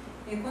them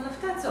この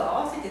2つを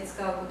合わせて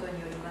使うこと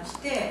によりまし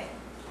て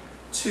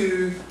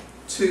to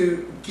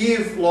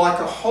give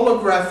like a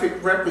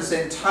holographic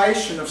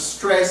representation of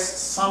stress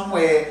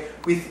somewhere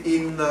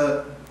within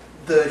the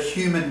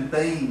human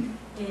being.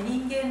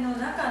 人間の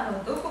中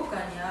のどこか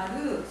にあ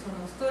るそ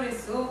のストレ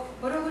スを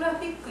ホログラ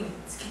フィックに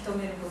突き止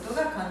めること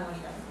が可能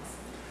になり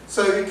ま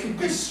す。 So it could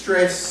be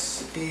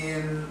stress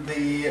in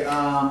the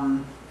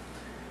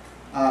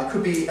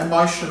could be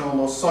emotional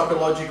or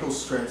psychological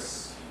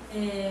stress. そ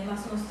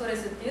のストレ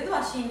スっていうの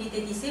は心理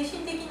的、精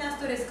神的なス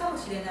トレスかも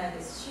しれない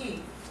です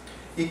し、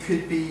 It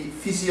could be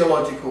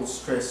physiological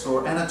stress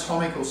or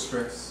anatomical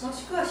stress. も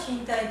しくは身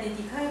体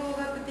的、解剖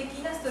学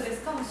的なストレ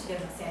スかもしれ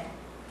ません。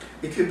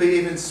 It could be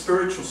even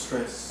spiritual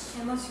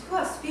stress. もしく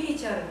はスピリ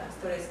チュアルなス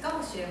トレスか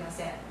もしれま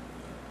せん。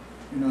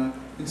 You know,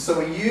 and so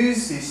we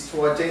use this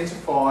to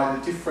identify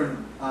the different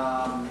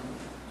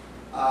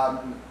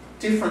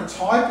different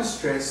type of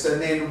stress,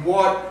 and then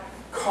what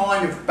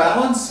kind of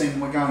balancing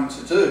we're going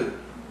to do.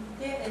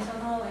 で、そ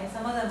のさ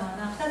まざま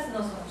な2つ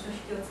のその書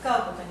式を使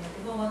うことによっ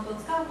て、フォーマットを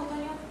使うこと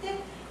によって、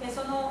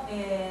その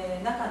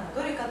中の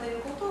どれかとい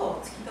うこと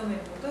を突き止め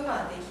ること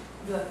ができ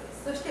るわけで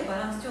す。そしてバ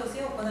ランス調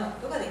整を行う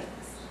ことができま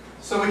す。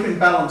 So we can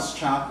balance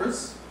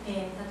chakras. 例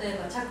え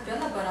ばチャクラ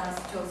のバラン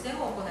ス調整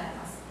も行え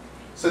ます。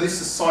 So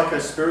this is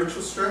psycho-spiritual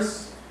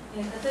stress.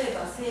 例え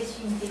ば精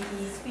神的、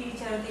スピリ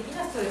チュアル的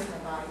なストレスの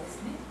場合で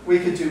すね。 We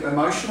could do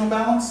emotional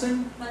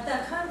balancing, また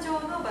感情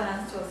のバ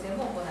ランス調整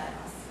も行え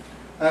ます。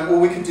 or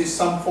we could do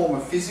some form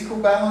of physical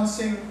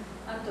balancing.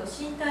 あと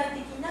身体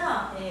的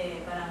な、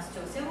バランス調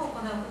整も行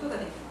うことが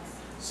できま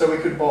す。 So we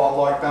could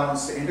like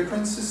balance the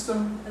endocrine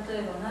system, 例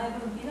えば内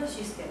分泌の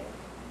システム、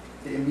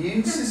 the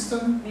immune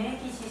system, 免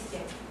疫シス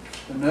テ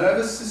ム、 the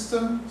nervous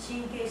system,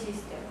 神経シ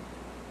ステ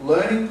ム、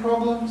learning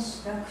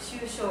problems, 学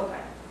習障害、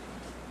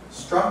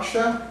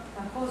 structure,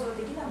 構造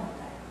的な問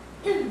題、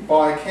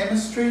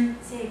 biochemistry,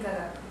 生化学、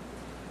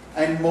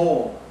 and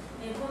more.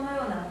 この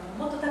ような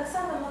もっとたく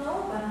さんのもの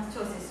をバランス調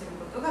整する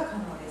ことが可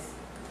能です。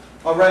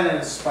 I ran out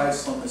of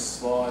space on this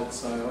slide,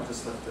 so I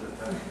just left it at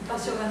that. 場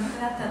所がなく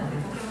なったので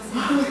書けま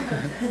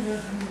せん。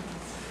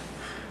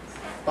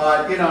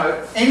 But, you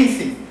know,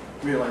 anything,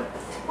 really.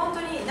 本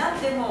当に何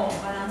でも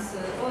バランスを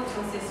調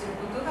整する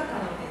ことが可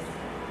能です。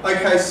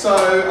 Okay, so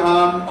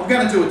I'm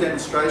going to do a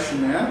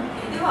demonstration now.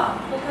 では、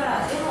ここか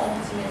らデモを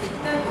始めていき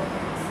たいと思いま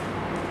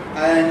す。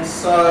 And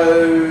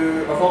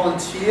so, a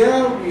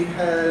volunteer we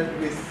had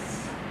with...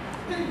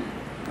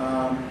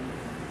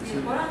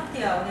 ボランテ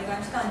ィアをお願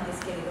いしたんです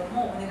けれど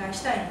も、お願い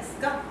したいんです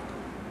が、よ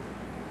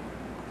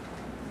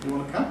You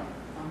want to come?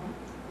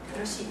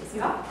 ろしいです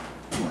か？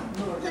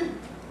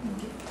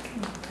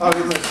 Oh, good.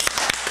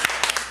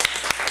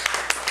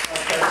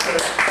 Okay, so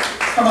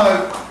come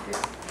over,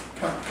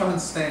 come and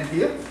stand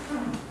here.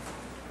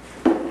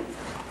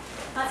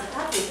 まず立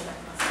っていただけ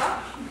ますか？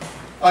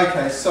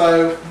 Okay,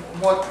 so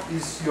what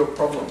is your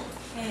problem?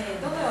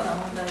 どのような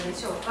問題で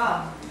しょう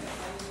か？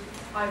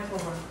 Eye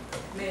problem.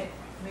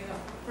 目が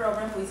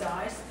problem with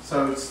eyes.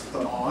 So it's the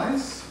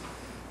eyes.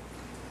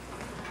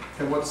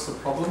 Okay, what's the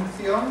problem with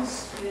the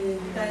eyes? 具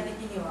体的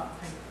には、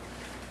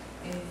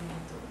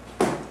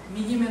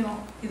右目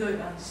のひどい眼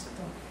疾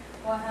と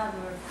I have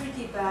a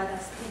pretty bad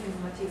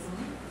astigmatism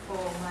for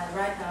my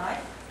right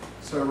eye.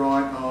 So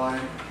right eye.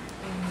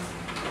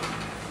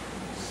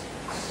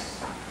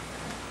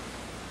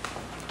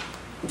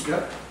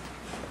 Yep.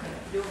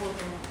 両方とも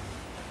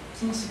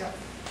近視が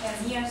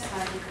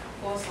Nearsighted,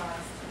 both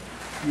sides.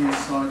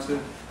 Nearsighted.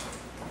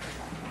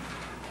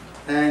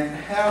 And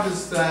how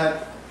does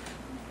that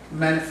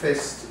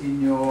manifest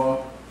in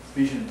your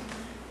vision?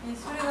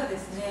 それがで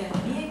すね、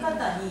見え方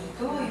に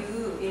どうい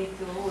う影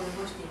響を及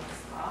ぼしていま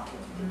すか？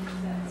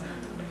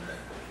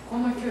こ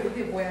の距離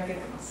でぼやけて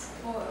ます。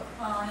In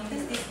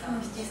this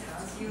distance,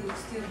 you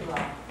still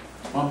blind.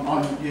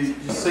 You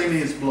see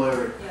me as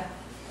blurry. Yeah.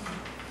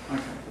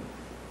 Okay.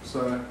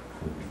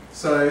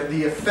 So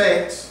the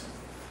effect.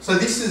 So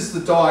this is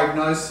the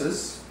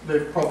diagnosis.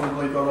 They've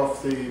probably got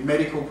off the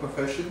medical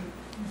profession.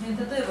 例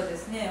えばで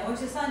すね、お医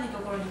者さんのと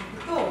ころに行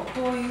くと、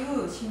こうい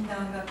う診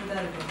断が下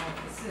ると思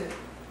うんです。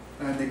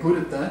And they're good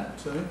at that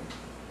too.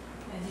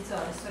 実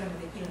は私それも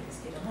できるんで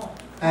すけども。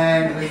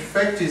And the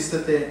effect is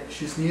that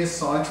she's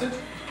nearsighted.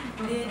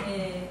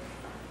 で、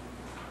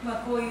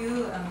こうい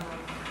う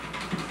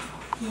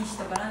近視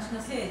とか乱視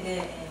のせい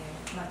で、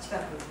近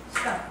く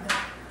しか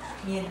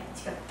見えない。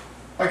近く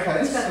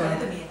Okay, 近く so ない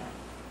と見えない。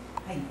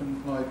はい。 you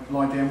can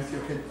lie down with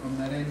your head on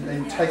that end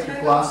and take your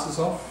glasses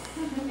off.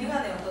 眼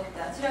鏡を取っ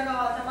てあちら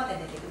側頭で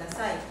寝てくだ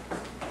さい。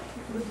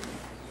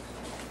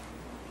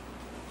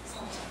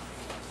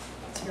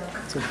違うか。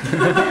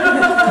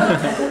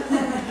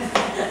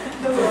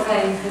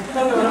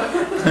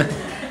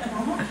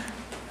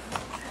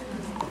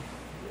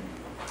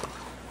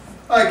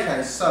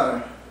 Okay,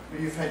 so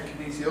you've had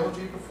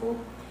kinesiology before?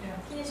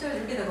 気に症状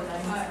受けたことあ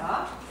りますか？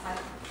はい。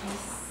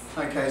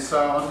 Okay, so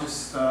I'm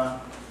just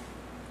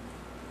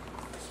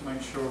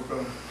make sure I've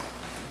got.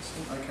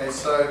 Okay,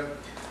 so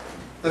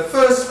the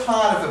first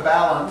part of a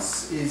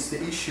balance is the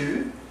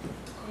issue.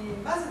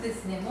 まずで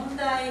すね、問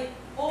題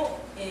を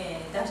出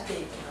して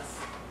いきます。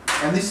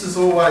 And this is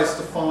always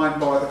defined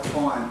by the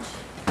client.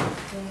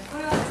 こ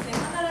れはですね、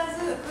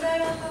必ずクラ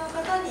イアントの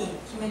方に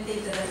決めて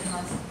いただき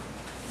ます。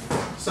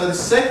 So the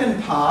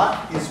second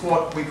part is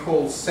what we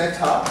call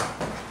setup.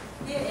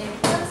 で、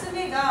2つ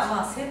目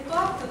が、セット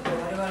アップと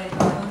我々が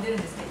呼んでるん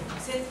ですけども、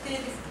設定で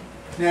す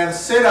ね。Now the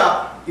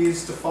setup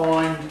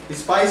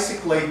is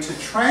basically to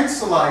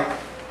translate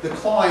the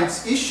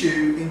client's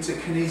issue into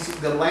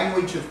the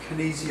language of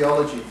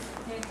kinesiology.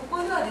 こ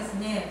こではです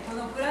ね、こ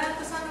のクライアン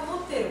トさんが持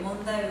っている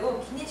問題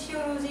をキネシオ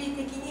ロジー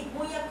的に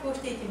翻訳を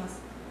していきま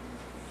す。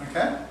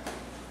 Okay?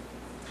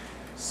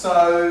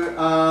 So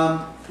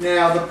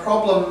now the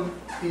problem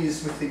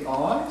is with the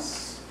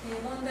eyes.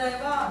 問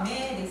題は目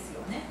です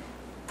よね。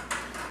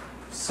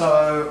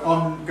 So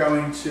I'm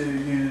going to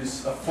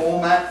use a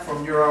format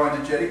from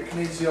neuroenergetic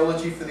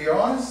kinesiology for the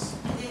eyes.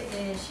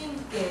 で、神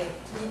経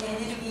エ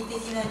ネルギー的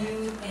なキ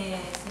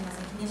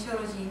ネシオ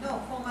ロジーの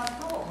フォーマッ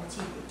トを用いてい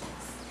きま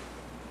す。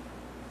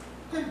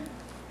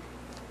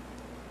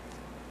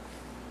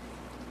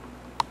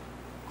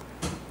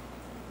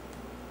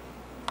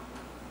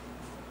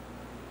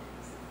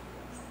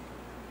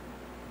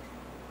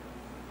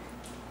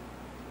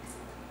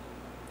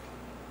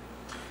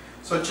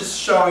 So just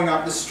showing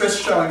up, the stress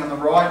showing on the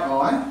right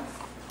eye.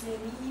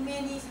 右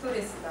目にスト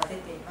レスが出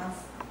ていま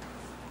す。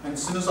 And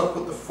as soon as I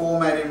put the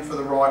format in for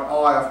the right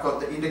eye, I've got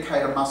the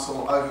indicator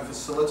muscle over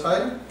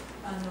facilitated.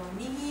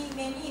 右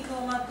目にフ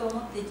ォーマットを持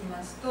っていき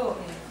ますと、こ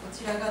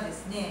ちらがで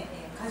すね、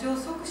過剰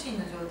促進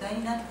の状態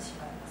になってし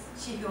まいます。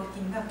視表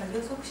筋が過剰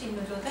促進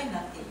の状態にな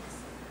っています。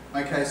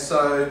 Okay,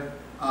 so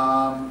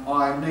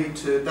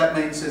that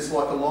means there's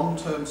like a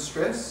long-term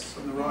stress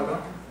on the right eye.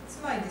 つ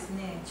まりです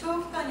ね、長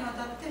期間にわ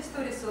たってス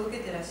トレスを受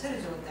けていらっしゃる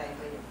状態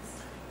と言えま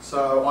す。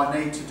So I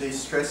need to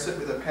de-stress it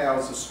with the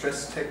powers of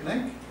stress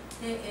technique.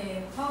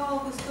 で、パワーオ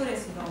ブストレ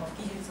スの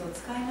技術を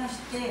使いまし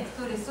てス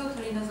トレスを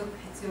取り除く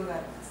必要があ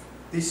ります。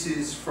This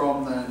is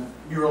from the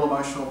Neural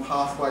Emotional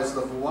Pathways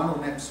Level 1 or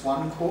NEPS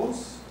 1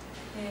 course.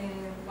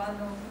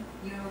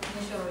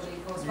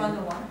 Neurokinesiology course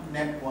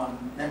 101。NEP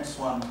 1, NEPS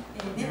 1.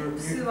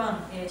 NEPS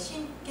 1、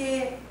神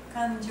経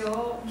感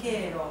情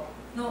経路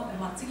の、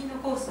次の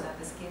コースなん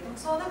ですけれども、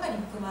その中に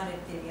含まれ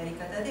ているやり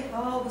方で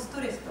パワーオブス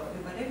トレスと呼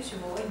ばれる手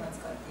法を今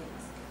使ってい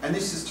ます。And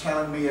this is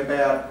telling me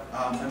about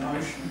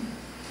emotion.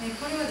 こ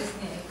れはで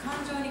すね、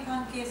感情に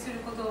関係する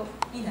こと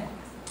になりま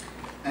す。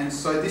And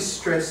so this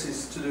stress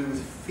is to do with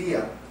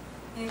fear.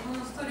 こ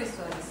のストレス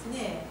はです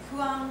ね、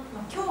不安、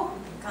恐怖に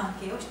関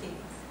係をしてい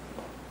ます。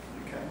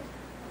Okay.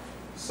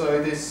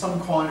 So there's some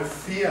kind of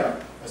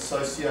fear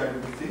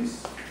associated with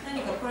this.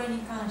 何かこれに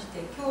関し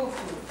て恐怖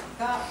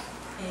が、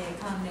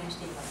関連し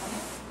ていますね。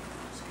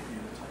Just give you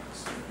the take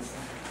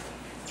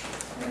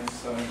a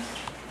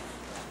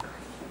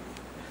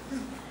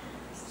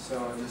so I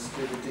just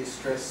do the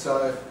de-stress.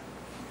 So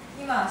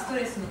今スト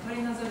レスの取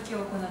り除きを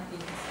行っていま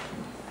す。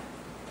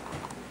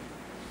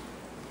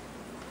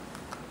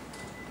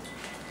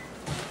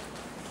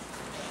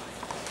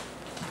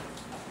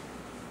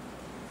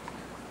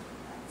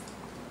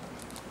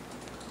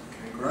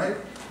Great.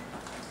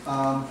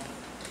 Now,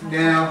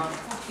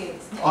 OK で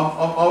すね。I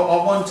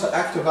want to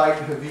activate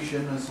her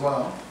vision as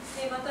well.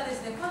 またで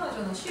すね、彼女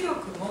の視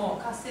力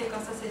も活性化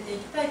させてい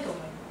きたいと思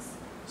います。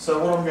So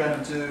what I'm going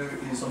to do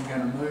is I'm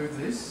going to move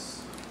this.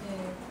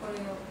 こ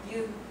れを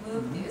You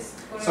move this。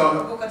これ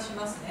を動かし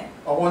ますね。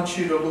I want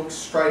you to look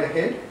straight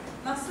ahead.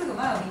 まっすぐ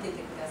前を見て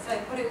てください。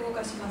これを動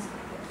かします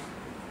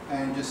の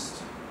で。And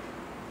just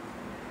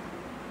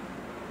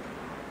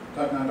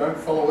don't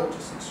follow it.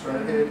 Just look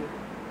straight ahead.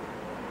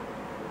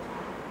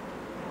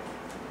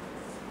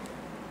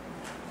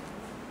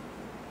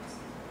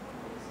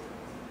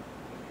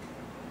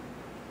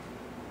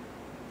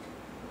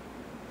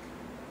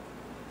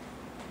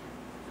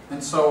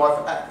 And so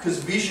because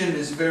vision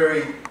is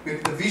the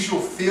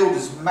visual field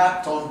is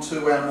mapped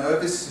onto our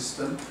nervous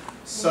system,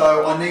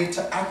 so I need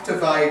to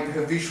activate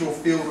her visual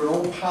field in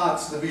all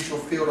parts of the visual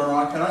field, and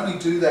I can only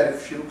do that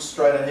if she looks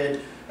straight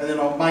ahead, and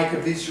then I'll make a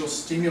visual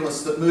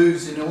stimulus that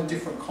moves in all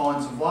different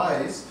kinds of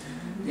ways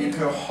in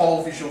her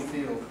whole visual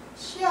field.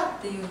 視野っ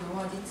ていうの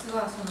は実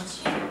はその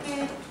神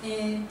経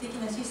的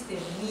なシステ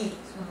ムに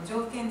その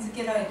条件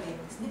付けられている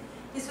んですね。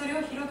でそれ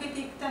を広げて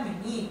いくため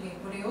に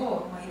これ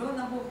をいろん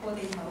な方法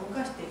で今動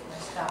かしていきま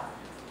した。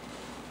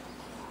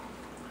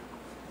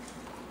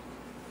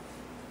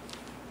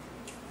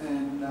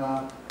And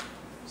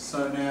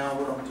so now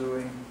what I'm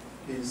doing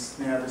is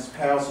now there's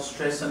powers of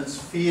stress and it's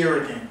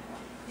fear again.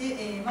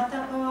 でま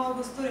たパワーオ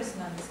ブストレス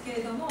なんですけ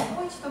れども、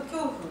もう一度恐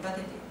怖が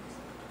出ていま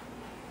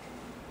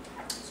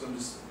す。So I'm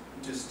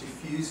just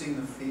diffusing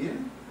the fear.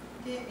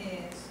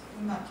 で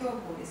今恐怖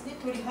をですね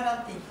取り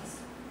払っていま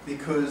す。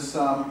Because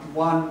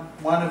one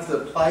of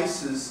the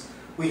places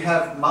we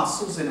have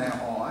muscles in our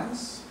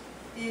eyes,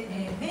 で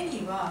目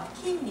には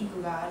筋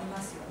肉がありま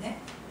すよね。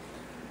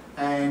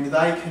and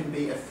they can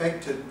be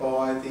affected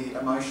by the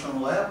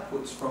emotional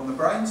outputs from the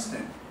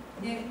brainstem.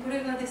 でこ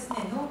れがですね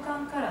脳幹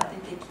から出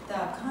てき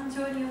た感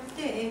情によっ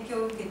て影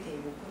響を受けてい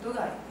ること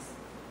があります。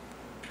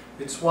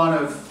It's one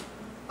of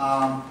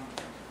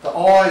the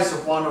eyes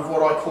of one of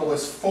what I call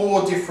as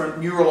 4 different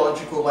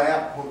neurological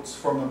outputs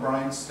from the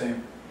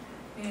brainstem.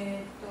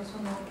 そ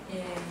の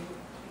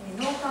脳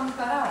幹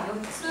から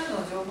4つ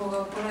の情報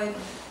が送られて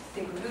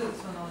くる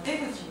その出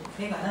口に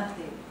目がなっ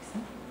ているんです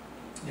ね。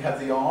You have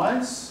the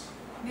eyes.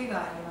 目が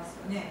あります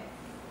よね。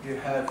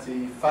You have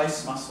the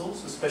face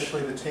muscles,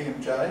 especially the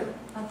TMJ.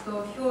 あ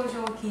と表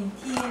情筋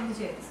TMJ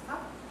ですか。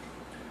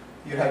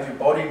You have your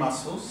body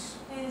muscles.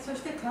 そ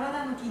して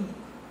体の筋肉。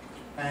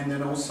And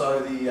then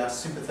also the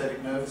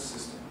sympathetic nervous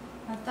system.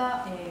 ま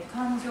た、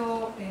感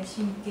情、神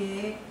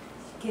経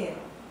経路。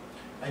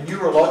And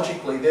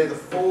neurologically, they're the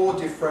 4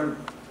 different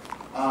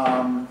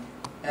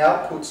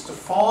outputs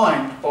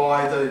defined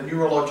by the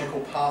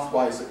neurological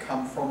pathways that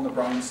come from the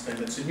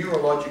brainstem. It's a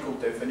neurological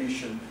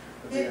definition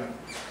of the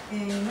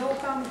脳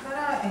幹か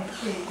ら来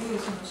ている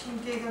その神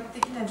経学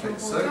的な情報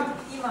が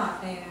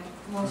今、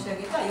申し上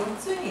げた4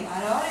つに現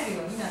れる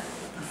ようになってい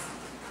ます。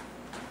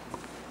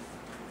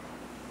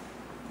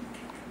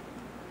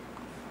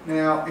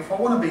Now, if I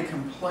want to be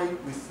complete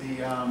with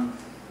the,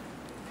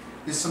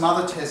 there's some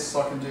other tests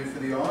I can do for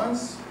the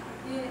eyes.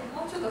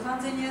 もうちょっと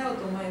完全にやろう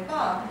と思え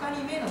ば、他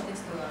に目のテ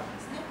ストがあるん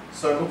ですね。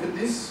So look at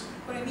this.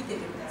 これ見てて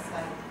くださ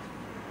い。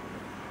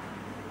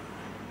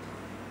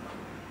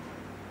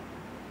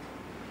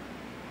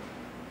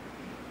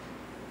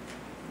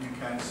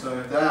Okay,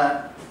 so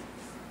that,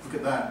 look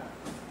at that.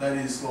 That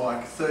is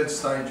like 3rd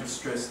stage of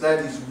stress.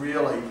 That is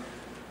really,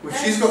 if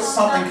she's got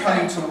something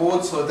coming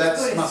towards her, that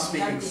must be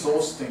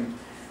exhausting.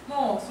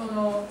 もうそ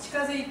の近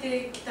づい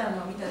てきた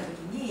のを見たと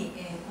きに、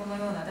この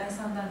ような第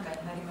3段階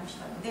になりまし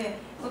たので、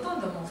ほとん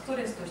どもうスト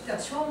レスとしては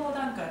消耗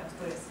段階のス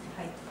トレスに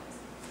入ってい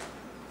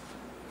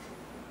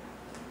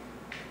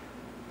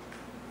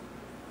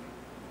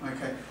ま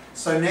す。Okay,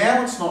 So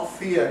now it's not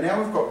fear,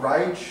 now we've got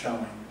rage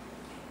showing.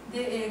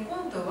 で、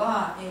今度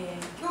は、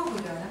恐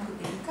怖ではなく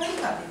て怒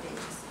りが出てい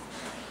ます。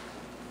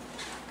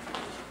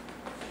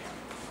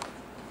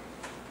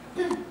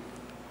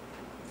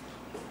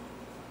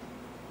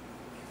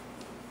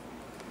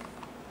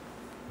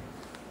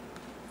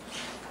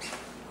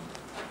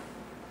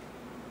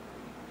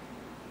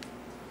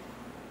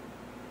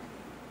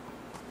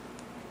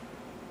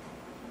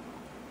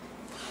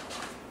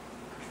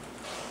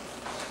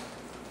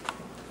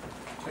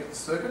Check the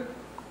circuit.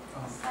 Oh.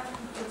 サーキッ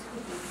ト作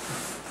っていいで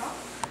すか？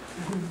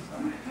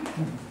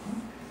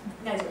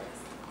大丈夫で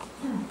す。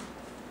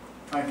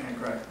Okay,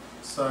 great.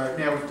 So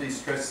now we've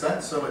de-stressed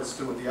that, so let's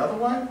do it the other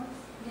way.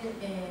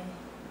 で、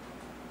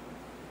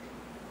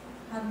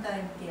反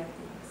対向きやっ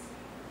ています。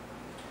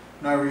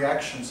 No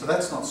reaction, so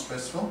that's not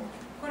stressful.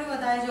 これは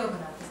大丈夫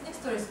なんですね。ス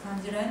トレス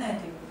感じられない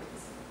というこ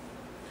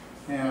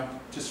とです。 Now,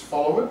 just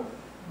follow it.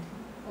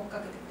 追っか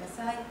けてく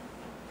ださい。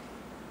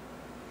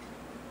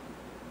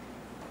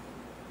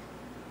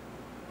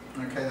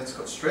 Okay, that's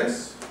got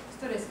stress. ス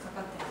トレスかか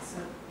ってます。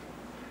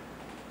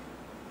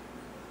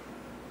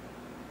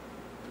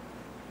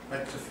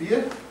 Back to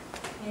fear.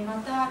 ま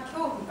た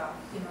恐怖が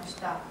出まし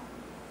た。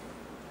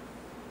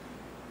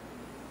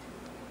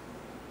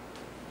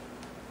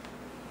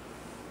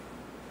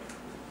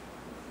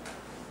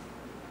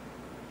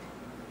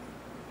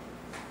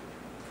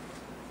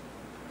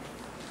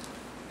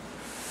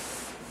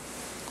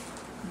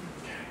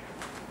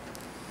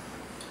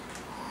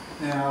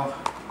 Now,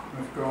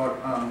 we've got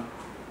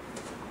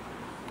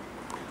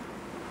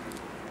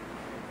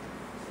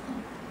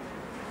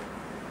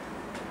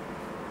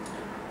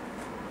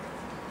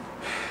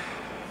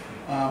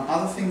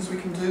other things we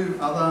can do,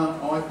 other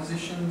eye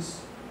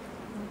positions.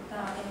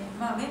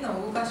 また、目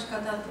の動かし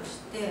方とし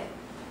て、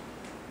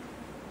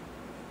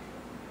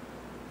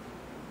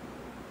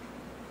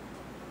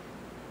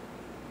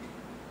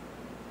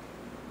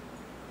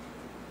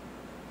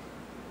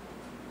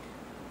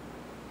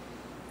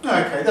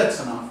 Okay, that's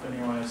enough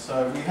anyway.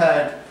 So we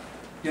had,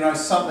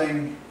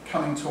 something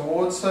coming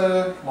towards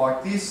her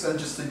like this, and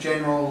just the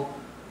general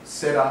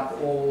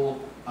setup all.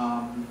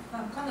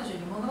 彼女に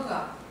物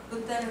が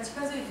物体が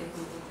近づいてく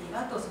るとき、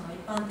あとその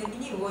一般的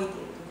に動いている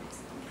ときで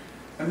す。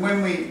 And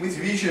with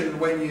vision,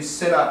 when you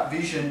set up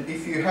vision,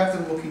 if you have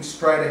them looking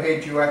straight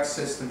ahead, you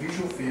access the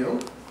visual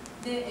field.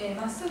 で、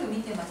まっすぐ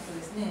見てますと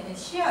ですね、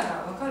視野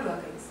がわかるわ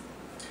けです。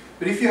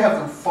 But if you have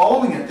them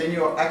following it, then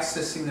you're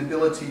accessing the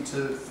ability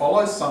to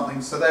follow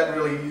something. So that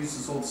really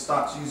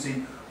starts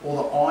using all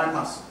the eye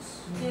muscles.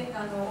 で、追っ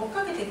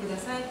かけてくだ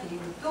さいって言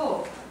う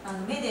と、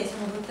目でそ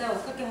の物体を追っ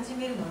かけ始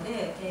めるの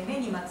で、目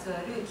にまつわ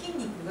る筋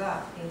肉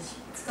が、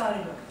使われ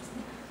るわけです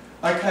ね。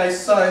 Okay,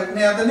 so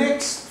now the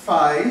next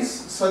phase,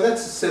 so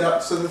that's a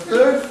setup. So the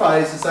third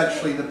phase is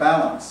actually the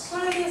balance. こ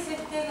れで設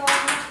定が終わ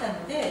りました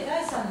ので、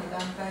第3の段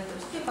階と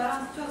してバラ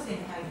ンス調整に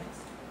入りま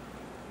す。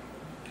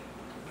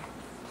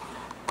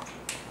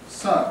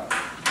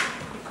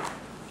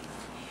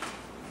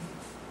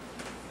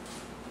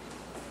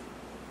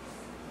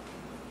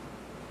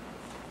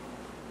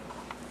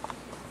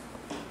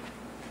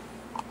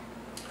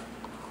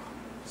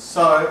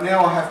 So,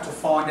 now I have to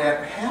find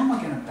out how am I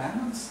going to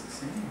balance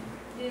this anyway.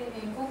 で、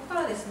ここか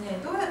らですね、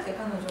どうやって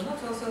彼女の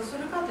調整をす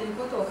るかという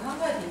ことを考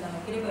えていかな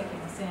ければいけ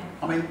ません。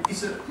I mean,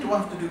 do I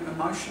have to do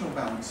emotional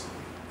balancing?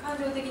 感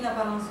情的な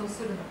バランスを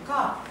するの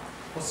か、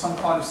 Or some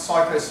kind of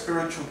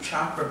psycho-spiritual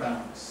chakra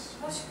balance?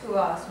 もしく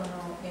はその、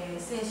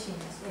精神、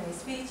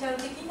スピリチュアル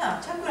的な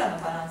チャクラの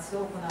バランスを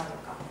行うの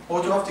か、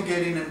 Or do I have to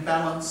get in and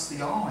balance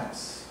the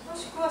eyes? も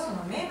しくはそ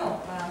の目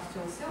のバランス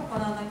調整を行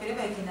わなけれ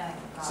ばいけない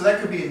のか。 So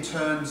that could be in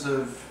terms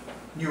of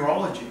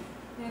neurology.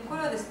 こ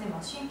れはですね、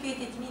神経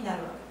的にな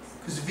るわ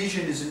けです。 Because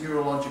vision is a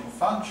neurological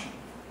function.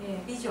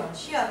 ビジョン、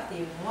視野って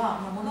いうのは、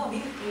ものを見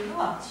るっていうの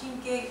は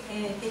神経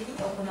的に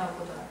行うことなん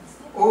で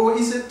すね。 Or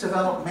is it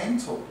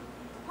developmental?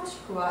 もし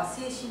くは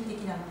精神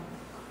的なもの。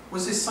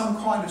 Was there some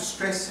kind of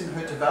stress in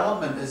her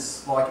development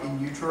as like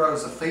in utero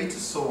as a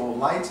fetus or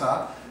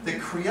later that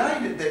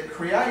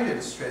created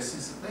a stress?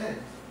 Is it there?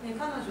 彼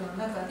女の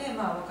中で、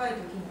若い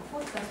時に起こ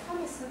ったスト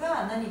レス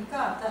が何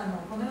か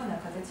このような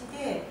形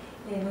で、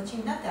後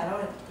になって現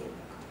れてきている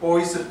のか。 Or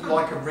is it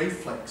like a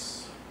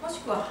reflex? もし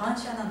くは反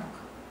射なの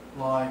か。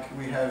 Like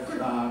we have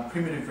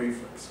primitive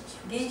reflexes.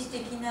 原始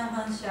的な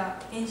反射、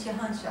原始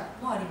反射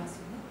もあります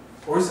よね。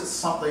 Or is it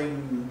something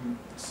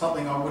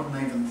I wouldn't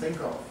even think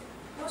of?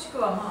 もし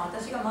くは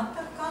私が全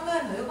く考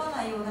えの及ば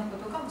ないようなこ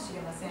とかもしれ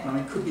ません。 I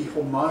mean, it could be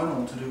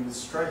hormonal to do with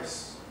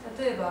stress.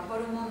 例えばホ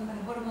ルモン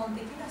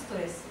的なスト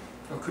レス。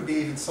 Or it could be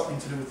even something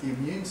to do with the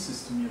immune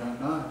system, you don't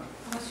know.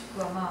 もし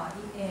くは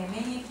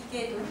免疫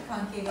系統に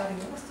関係があるよ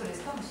うなストレ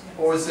スかもしれま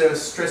せん。 Or is there a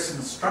stress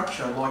in the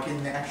structure, like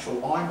in the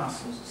actual eye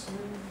muscles or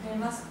something?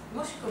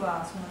 もしく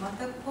はその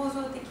全く構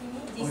造的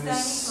に実際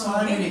にそ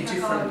の目に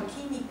関わる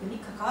筋肉に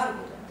関わる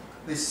ことなのか。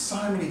 There's so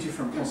many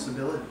different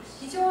possibilities.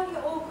 非常に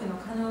多くの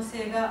可能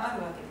性があ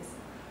るわけです。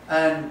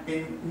 And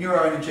in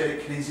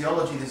neuroenergetic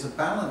kinesiology, there's a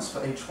balance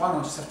for each one.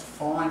 I just have to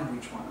find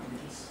which one it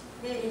is.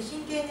 で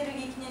神経エネル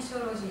ギーキネシオ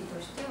ロジー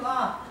として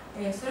は、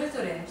それ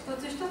ぞれ一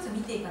つ一つ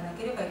見ていかな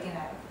ければいけない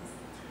わけ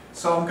で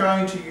す。So I'm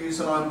going to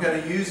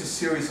use a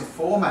series of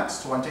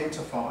formats to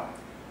identify.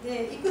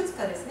 でいくつ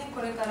かですね、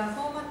これからフ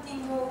ォーマッティ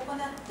ングを行っ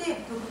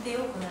て特定を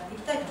行ってい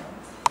きたいと思い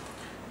ま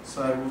す。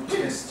So we'll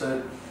test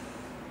it.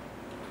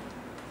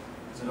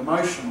 Is it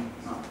emotional?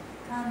 No.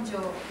 感情違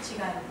いま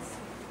す。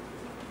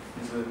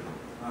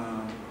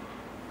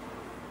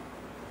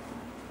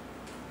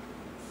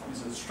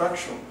Is it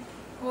structural?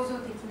 構造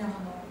的なも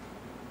の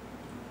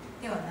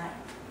ではない。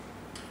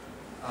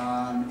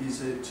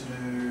Is it to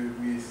do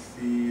with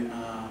the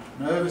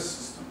nervous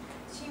system?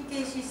 神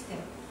経システム。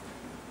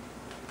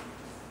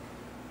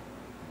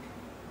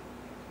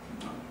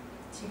No.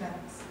 違いま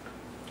す。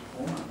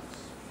Hormones?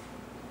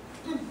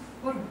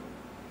 ホルモン。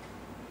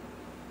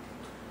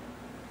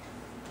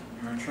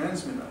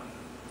Neurotransmitter?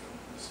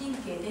 神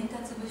経伝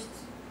達物質。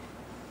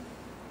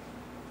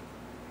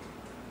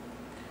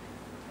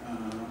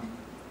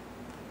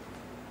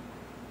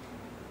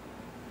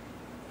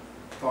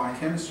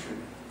Biochemistry?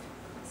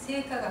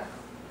 生化学。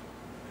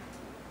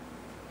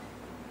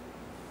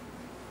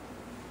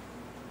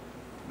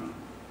No.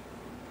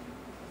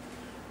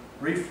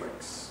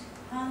 Reflex?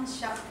 反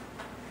射。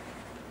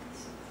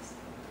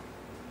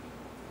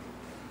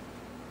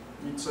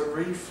It's a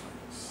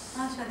reflex.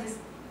 反射です。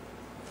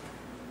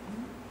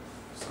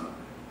So,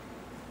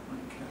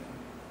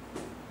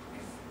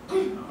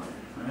 okay. No.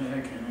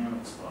 Okay, now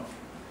it's like.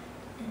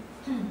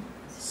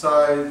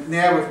 So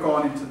now we've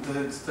gone into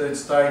the third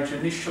stage.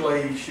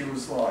 Initially, she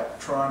was like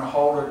trying to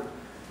hold it.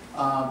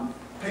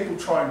 People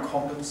try and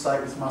compensate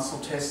with muscle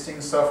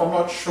testing. So if I'm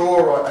not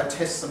sure, I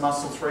test the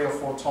muscle 3 or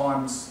 4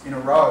 times in a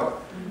row.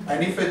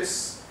 And if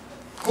it's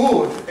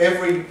good,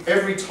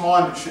 every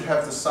time it should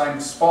have the same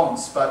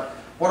response. But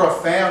what I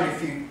found,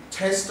 if you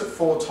test it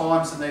 4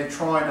 times and they're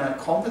trying to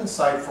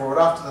compensate for it,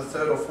 after the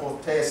 3rd or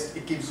 4th test,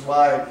 it gives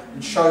way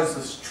and shows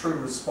this true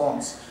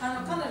response. 彼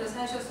女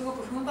最初すご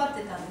く踏ん張っ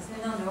てたんです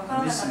ね。なので分か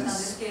らなかったんで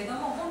すけれど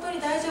も、本当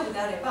に大丈夫で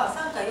あれば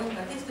3回4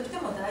回テストし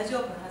ても大丈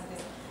夫なはずで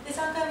す。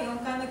で3回目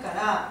4回目か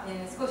ら、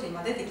少し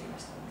今出てきま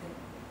したので。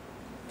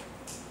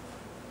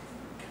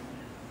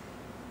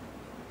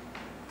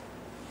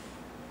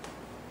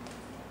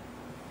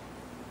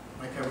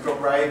Okay, we've got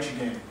rage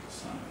again.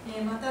 So.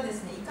 またで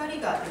すね、怒り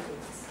が出てい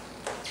ます。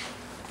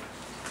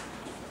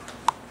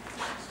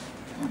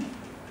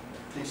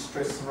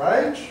De-stress the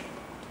rage.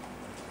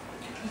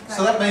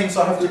 So that means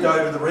I have to go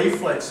to the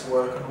reflex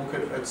work and look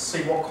at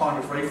see what kind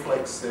of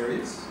reflex there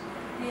is.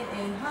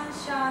 反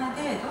射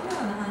でどの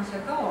ような反射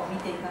かを見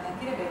ていかな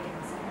ければいけ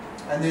ませ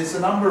ん。And there's a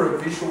number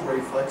of visual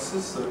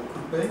reflexes that it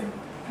could be.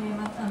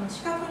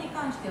 視覚に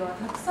関しては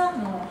たくさ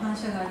んの反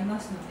射がありま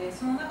すので、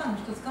その中の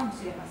一つかも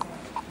しれません。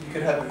You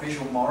could have a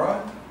visual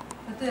moro.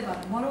 例えば、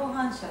モロ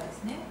反射で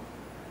すね。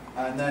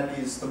And that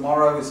is, the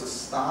moro is a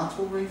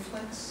startle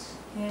reflex.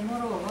 モ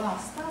ロは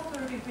スタート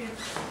ルリフレク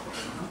ション。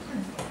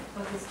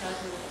What is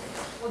startle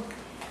reflex?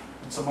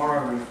 It's a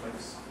moro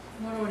reflex.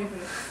 モロリフ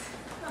レクス。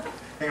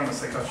Hang on a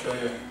sec, I'll show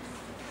you.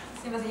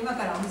 すみません、今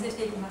からお見せし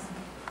ていきますね。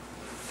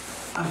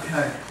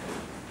Okay.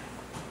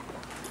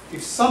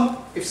 If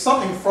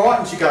something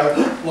frightens you, go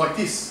like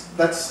this.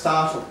 That's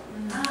startle.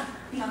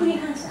 びっくり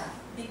反射。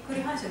びっく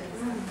り反射です。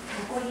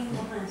ココリン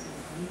ゴ反射。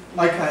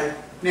Okay.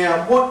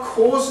 Now, what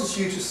causes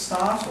you to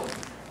startle?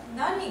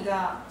 何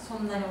がそ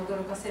んなに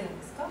驚かせるん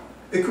ですか？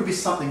 It could be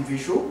something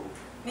visual.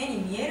 目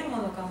に見えるも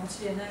のかも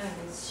しれないで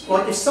すし、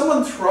 Like if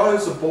someone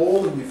throws a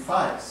ball in your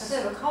face.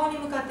 例えば顔に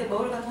向かってボ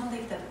ールが飛んで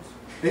きたとき、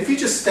 If you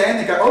just stand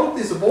there and go, oh,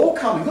 there's a ball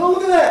coming. Oh,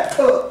 look at that.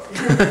 ボー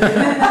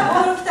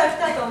ル来た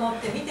と思っ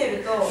て見て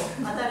ると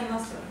当たりま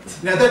すよ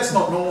ね。Now, that's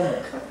not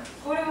normal.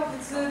 これは普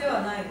通で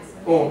はないですよ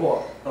ね。 Or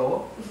what? Or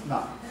what?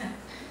 No.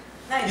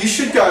 ないで You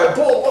す。 should go,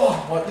 ball,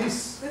 oh, like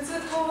this. 普通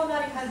こうな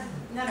るはずで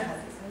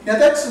すよね。 Now,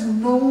 that's a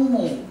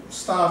normal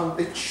startle.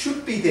 It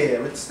should be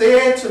there. It's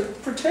there to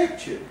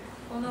protect you.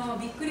 この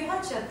びっくり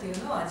反射ってい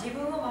うのは自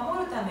分を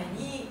守るため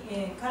に、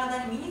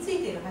体に身につい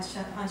ている反射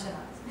なんです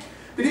ね。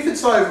 But if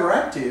it's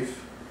overactive,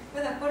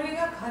 ただこれ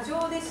が過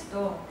剰です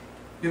と、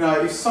 you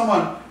know, if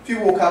you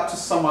walk up to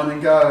someone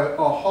and go,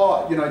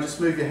 oh, hi, you know, just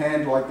move your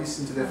hand like this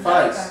into their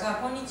誰 face, かが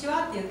こんにち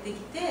はって言ってき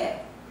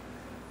て、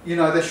 you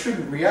know, they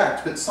shouldn't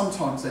react, but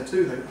sometimes they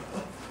do. They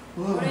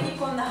これに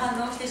こんな反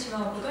応をしてし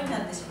まうことにな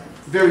ってしまい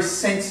ます。 very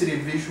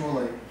sensitive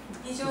visually.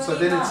 非常に So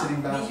then it's an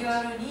imbalance. ビジュ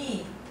アル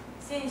に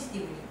センシテ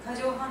ィブに過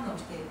剰反応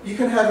している。 You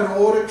can have an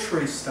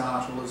auditory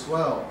startle as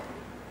well.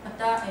 ま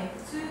た、普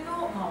通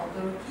の、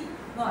驚き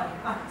もあり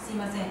ます。すい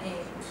ません、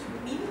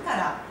耳か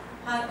ら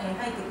入っ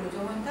てくる情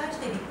報に対し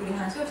てびっくり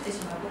反射をしてし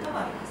まうことも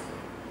あります。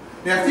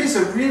 Now, if there's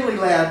a really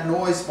loud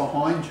noise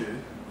behind you,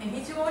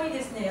 非常に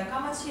ですね、やか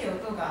ましい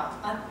音が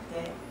あっ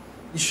て、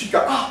 you should go,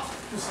 oh!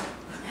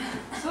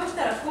 そうし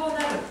たらこうな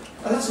る。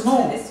 That's 普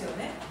normal. 通ですよ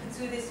ね。普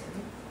通ですよね。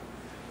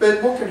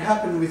 But what can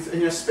happen with,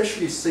 you know,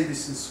 especially you see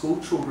this in school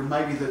children,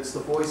 maybe that's the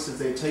voice of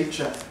their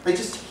teacher. They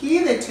just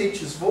hear their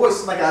teacher's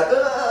voice and they go,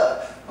 ugh,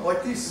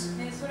 like this.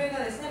 でそれが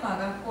ですね、学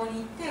校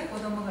に行って子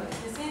供がで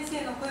すね、先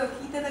生の声を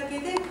聞いただけ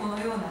でこの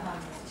ような反応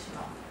をしてし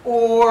まう。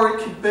or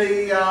it could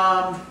be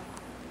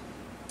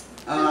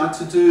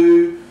to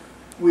do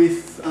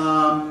with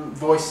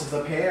voice of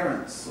the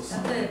parents or 例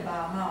something. えば、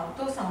まあ、お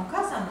父さんお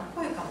母さんの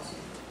声かもし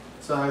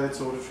れない。 So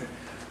that's auditory.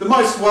 The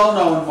most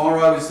well-known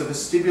moro is the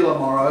vestibular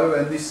moro,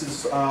 and this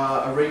is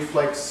a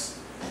reflex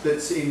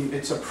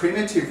it's a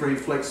primitive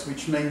reflex,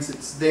 which means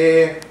it's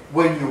there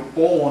when you're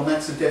born.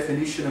 That's a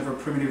definition of a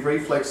primitive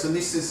reflex, and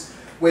this is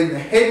when the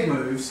head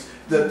moves,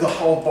 the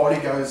whole body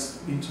goes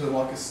into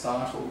like a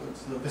startle.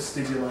 It's the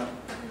vestibular.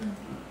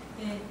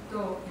 変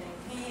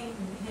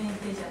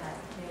形じゃない。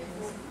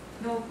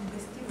ノーベ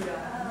スティブラ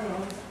ーで。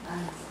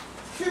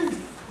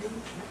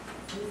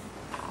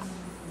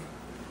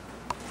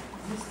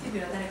ベスティブ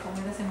ラ誰か思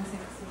い出せません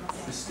か？すみませ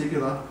ん。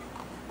 Vestibular.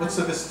 What's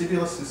the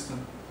vestibular system?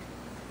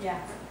 Yeah.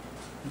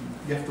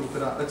 You have to look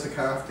it up. It's a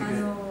character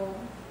game.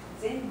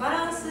 バ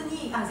ランス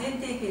に前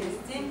提系です。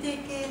前提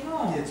系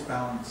の Yeah, it's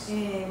balance.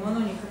 もの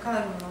に関わ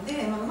るもので、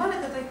生まれ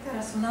た時か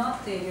ら備わ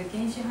っている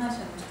原始反射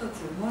の一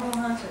つ、モロ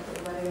反射と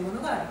呼ばれるも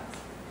のがありま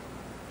す。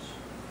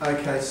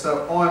 Okay,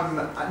 so I'm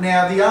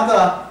now the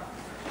other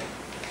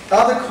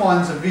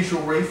kinds of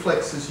visual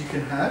reflexes you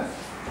can have.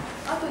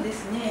 あとで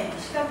すね、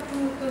視覚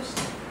とし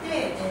て、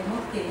持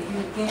っている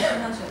原始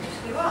反射とし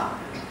ては、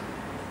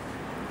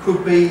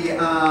 Could be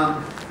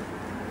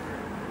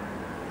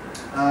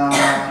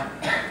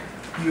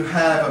you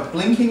have a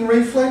blinking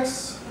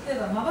reflex. 例え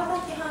ば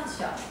瞬き反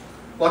射。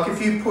 Like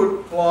if you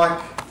put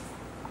like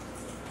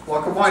it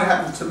won't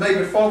happen to me,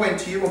 but if I went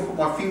to you and put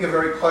my finger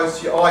very close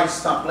to your eye, you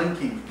start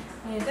blinking.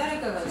 誰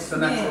かがです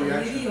ね、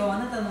指をあ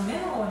なたの目の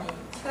方に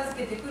近づ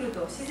けてくる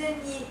と自然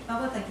に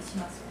瞬きし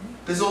ますよね。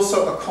 There's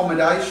also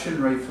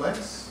accommodation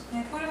reflex.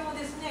 これも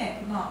です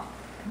ね、まあ、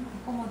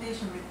アコモデー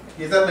ションリフ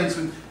レクス。 Yeah, that means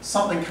when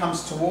something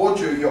comes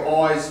towards you, your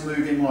eyes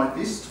move in like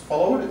this to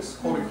follow it. It's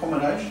called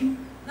accommodation.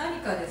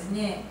 何かです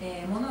ね、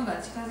物が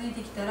近づい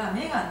てきたら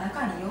目が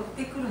中に寄っ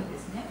てくるんで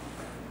すね。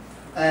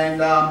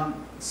 And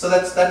so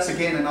that's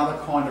again another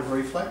kind of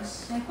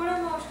reflex. これ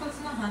も一つ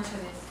の反射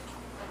です。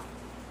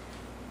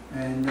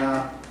 And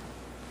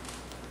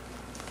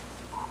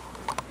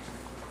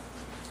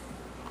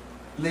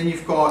then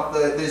you've got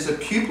there's a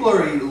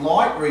pupillary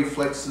light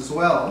reflex as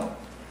well.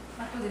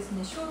 あとです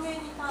ね、照明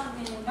に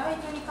ライ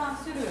トに関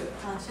する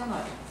反射もあ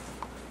りま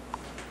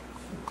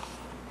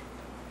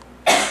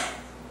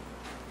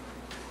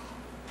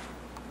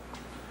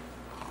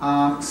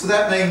す。 So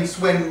that means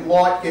when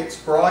light gets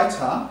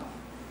brighter,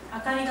 明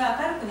かりが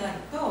明るくなる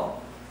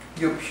と、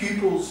 your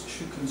pupils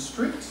should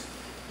constrict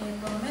こ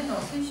の目の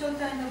水晶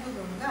体の部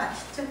分が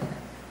ちっちゃくなる。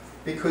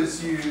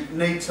 because you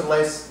need to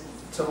let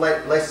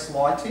less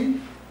light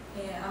in.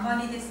 あ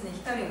まりですね、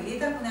光を入れ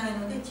たくない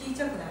ので小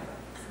さくなるわ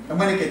けですね。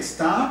 And when it gets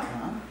darker,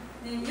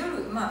 で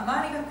夜、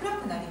周りが暗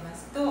くなりま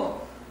す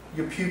と、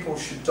 your pupils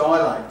should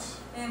dilate.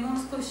 もう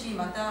少し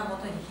また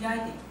元に開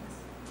いていきま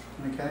す。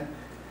 Okay.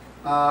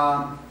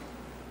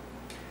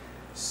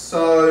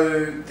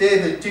 So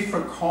they're the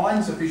different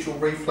kinds of visual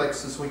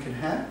reflexes we can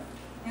have.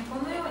 こ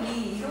のよう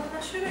にいろんな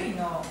種類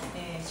の、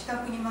視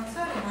覚にまつ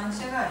わる反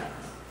射がありま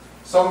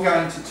す。 So I'm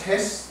going to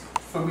test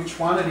for which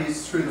one it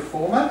is through the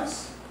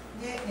formats.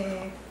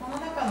 で、この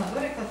中のど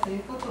れかとい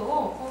うこと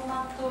をフォー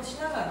マットをし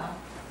ながら、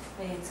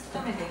突き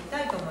止めていき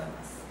たいと思い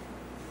ます。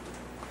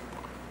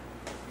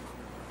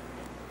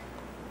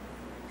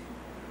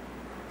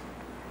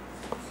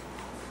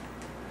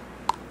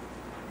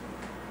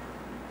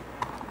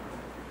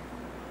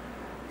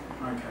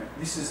 Okay,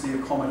 this is the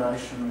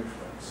accommodation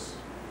reflex.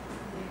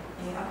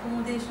 アコ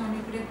モデーションリ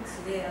フレック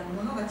スで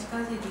物が近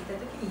づいていた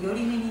ときに寄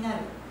り目になる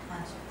反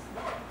射です。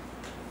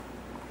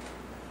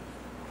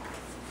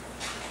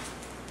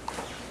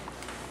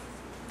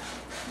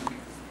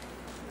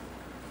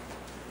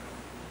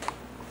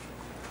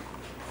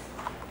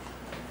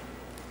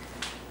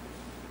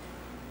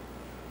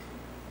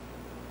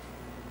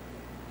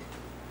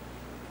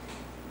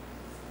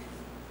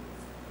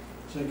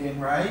 So again,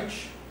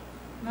 rage.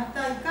 ま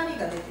た怒り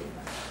が出てい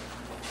ます。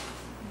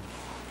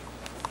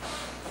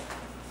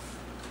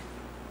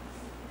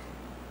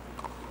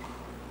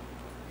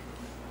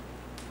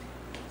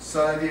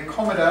 So the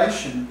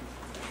accommodation,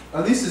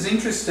 and this is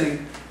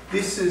interesting.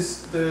 This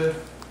is the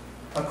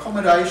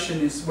accommodation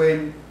is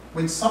when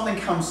something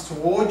comes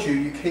towards you,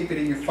 you keep it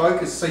in your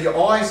focus. So your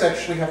eyes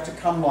actually have to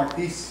come like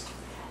this.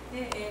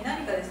 で、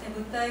何かですね、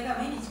物体が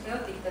目に近寄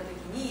ってきたと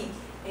きに、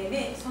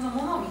その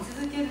ものを見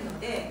続けるの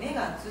で、目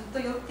がずっと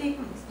寄ってい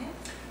くんですね。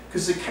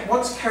 Because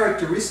what's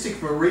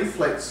characteristic of a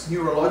reflex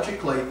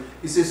neurologically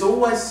is there's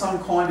always some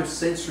kind of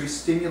sensory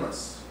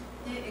stimulus.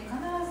 で、必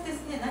ずで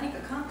すね、何か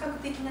感覚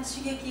的な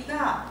刺激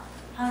が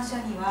反射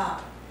に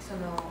は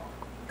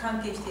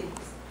関係しているん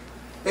です。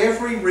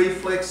 Every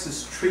reflex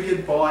is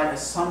triggered by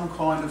some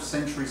kind of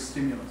sensory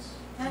stimulus.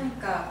 何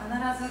か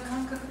必ず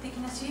感覚的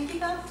な刺激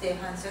があって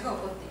反射が起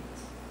こっていま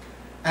す。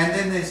 And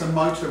then there's a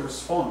motor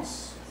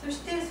response, そし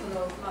てそ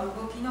の、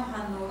動きの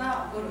反応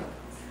が起こるわ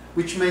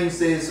けです。 which means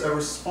there's a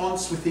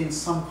response within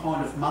some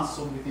kind of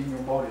muscle within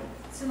your body.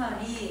 つま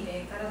り、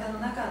体の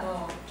中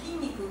の筋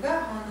肉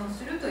が反応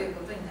するという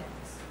ことになり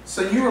ます。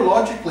So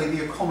neurologically,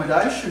 the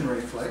accommodation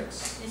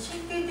reflex で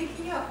神経的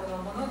にはこの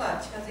ものが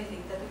近づいて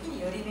きた時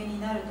に寄り目に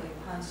なるという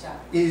反射、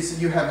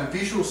 is you have a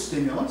visual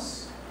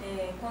stimulus,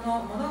 こ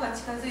のものが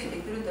近づいて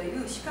くると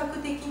いう視覚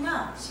的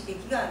な刺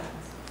激がありま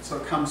す。 so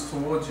it comes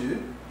towards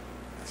you,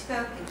 近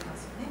寄ってきま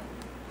すよね。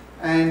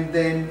 and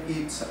then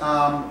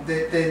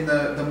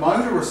the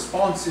motor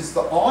response is the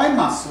eye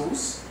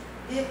muscles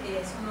で、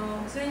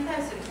それに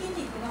対する筋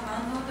肉の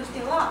反応とし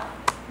ては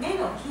目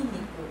の筋肉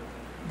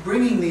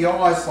bringing the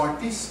eyes like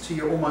this to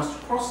your almost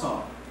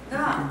cross-eye. You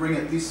can bring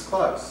it this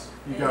close.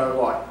 You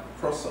go like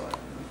cross-eye.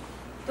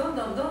 どん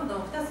どん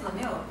2つの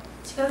目を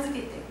近づ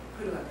けて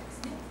くるわけで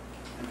すね。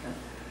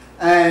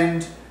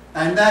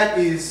 And that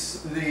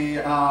is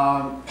the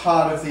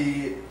part of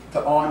the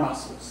eye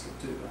muscles that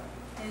do that.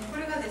 こ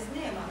れがです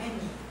ね、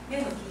目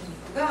の筋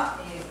肉が、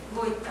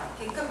動いた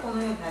結果こ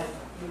のようになる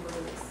というこ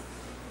とです。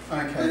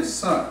 Okay,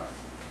 so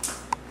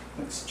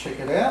let's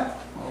check it out.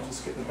 I'll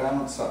just get the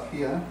balance up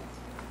here.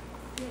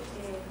 で、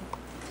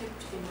チェッ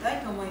クしてみた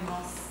いと思い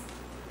ます。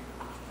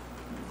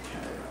 Okay,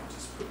 I'll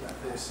just put that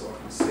there so I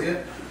can see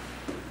it.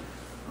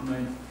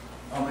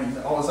 I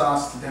was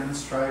asked to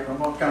demonstrate. I'm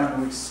not going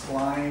to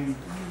explain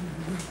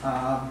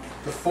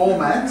the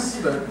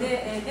formats, but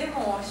で、デ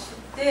モをし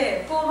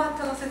てフォーマッ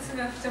トの説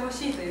明をしてほ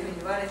しいというふうに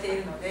言われてい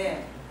るの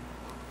で、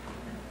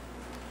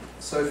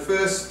 so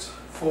first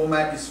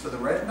format is for the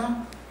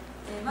retina.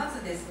 ま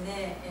ずです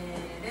ね、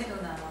レド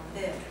ナなの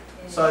で、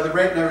So the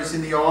retina is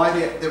in the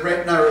eye. The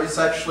retina is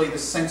actually the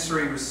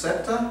sensory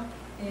receptor.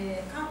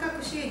 感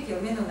覚刺激を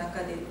目の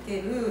中で受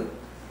ける、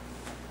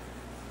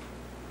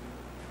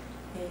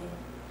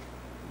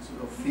It's a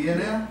little fear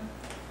now.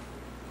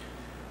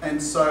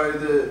 And so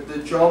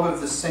the job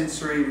of the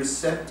sensory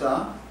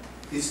receptor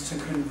is to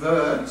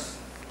convert.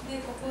 で、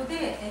ここ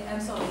で、I'm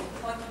sorry,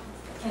 what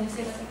can you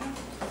say that again?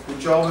 The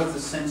job of the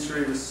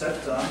sensory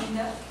receptor,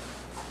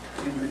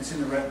 In the, it's in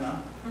the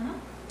retina. う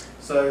ん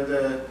So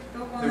the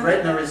どこ the の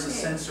retina is the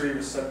で sensory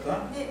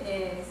receptor.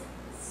 で、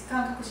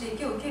感覚刺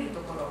激を受ける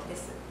ところで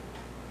す。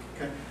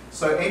 Okay.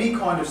 So any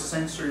kind of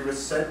sensory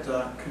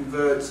receptor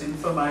converts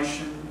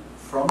information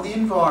from the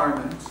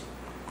environment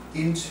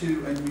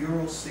into a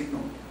neural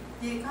signal.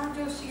 で、感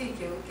情刺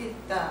激を受け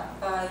た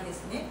場合で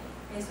すね、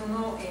そ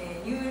の、神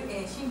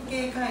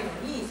経回路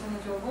にその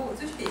情報を移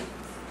していきます。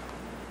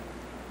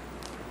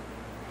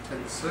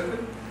 Take the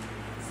circuit.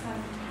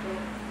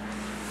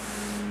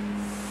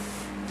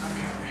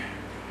 Okay.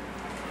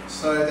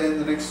 So then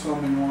the next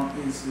one we want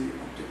is the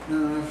optic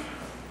nerve.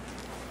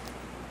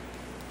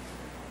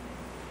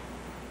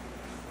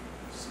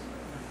 So,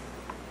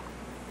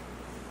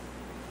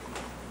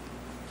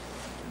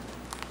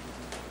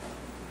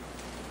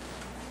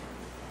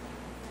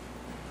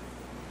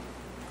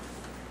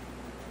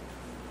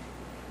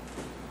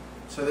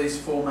 so these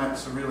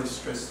formats are really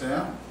stressed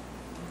out.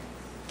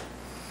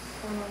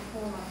 この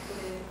フォーマット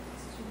で、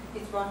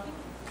It's working?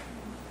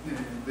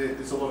 Yeah,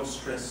 there's a lot of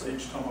stress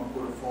each time I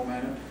put a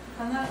format in.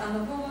 フォー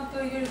マット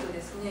を入れると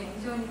ですね、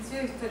非常に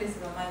強いストレス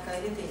が毎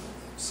回出ていま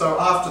す。 So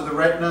after the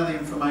retina, the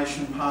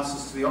information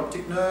passes to the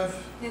optic nerve.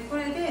 で、こ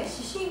れで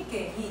視神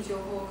経に情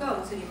報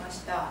が移りま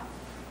した。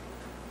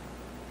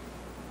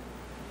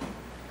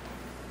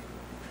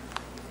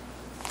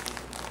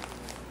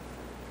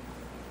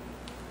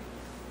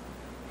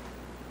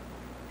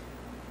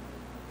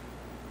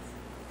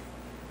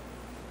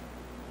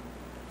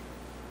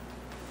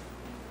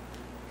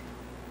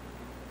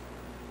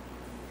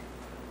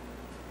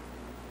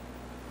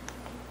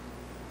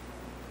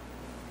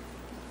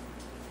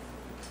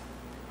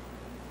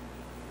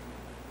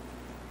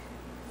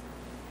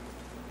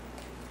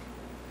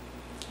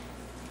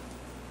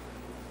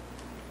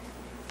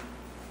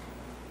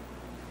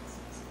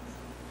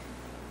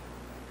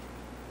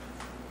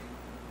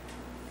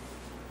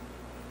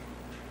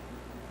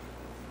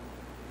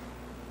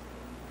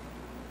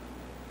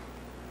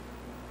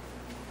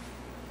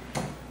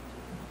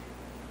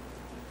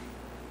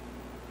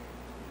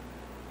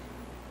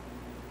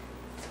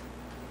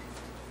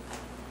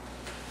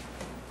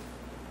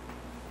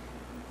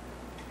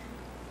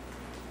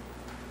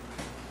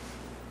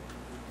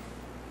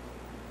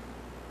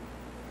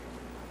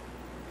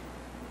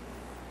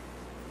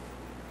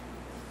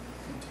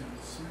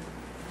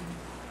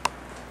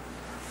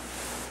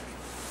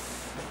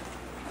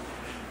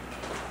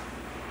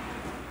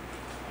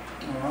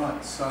 All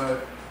right,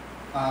 so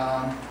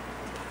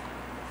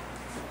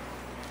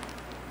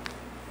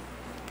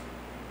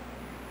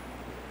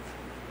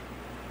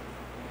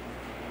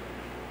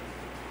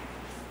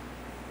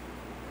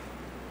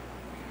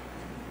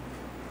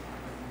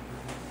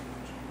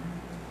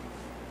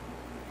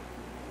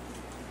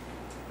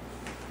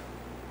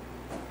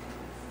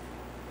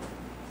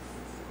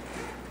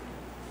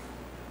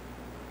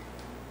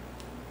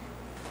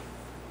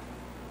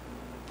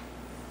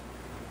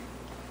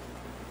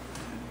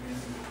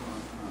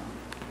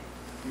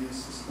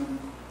system.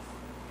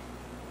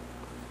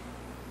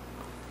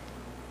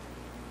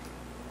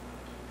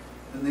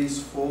 And these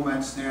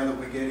formats now that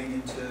we're getting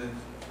into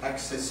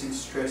accessing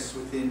stress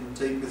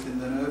deep within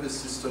the nervous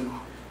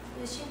system,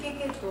 神経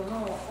系統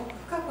の奥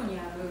深くに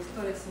あるス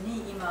トレス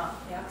に今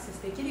アクセ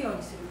スできるよう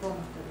にするフォー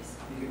マットです。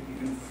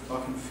I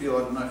can feel,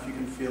 I don't know if you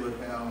can feel it,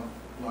 how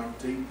like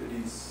deep it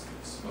is.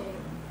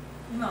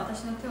 今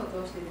私の手を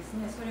通してです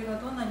ね、それが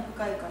どんなに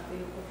深いかと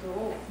いうこと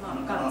を、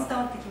が伝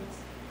わってきま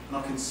す。And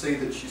I can see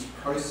that she's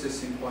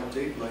processing quite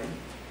deeply.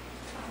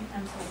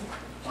 I'm sorry.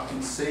 I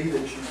can see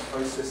that she's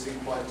processing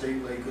quite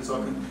deeply because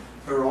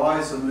her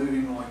eyes are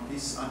moving like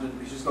this.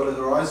 She's got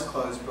her eyes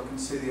closed, but I can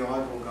see the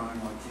eyeball going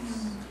like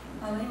this.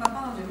 今彼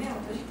女目を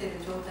閉じてい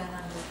る状態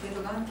なんですけど、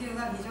眼球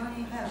が非常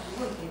に早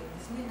く動いているん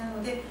ですね。なの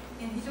で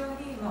非常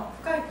に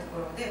深いと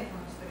ころでこ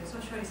のストレス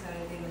を処理され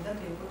ているんだ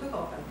ということ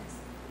がわかりま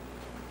す。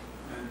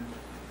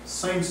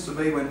Seems to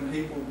be when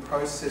people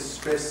process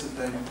stress that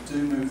they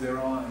do move their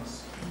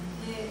eyes.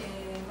 で、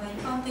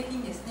一般的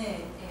にです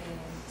ね、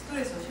スト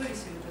レスを処理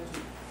するとき、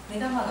目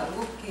玉が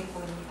動く傾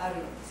向にある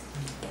ようで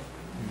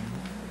す。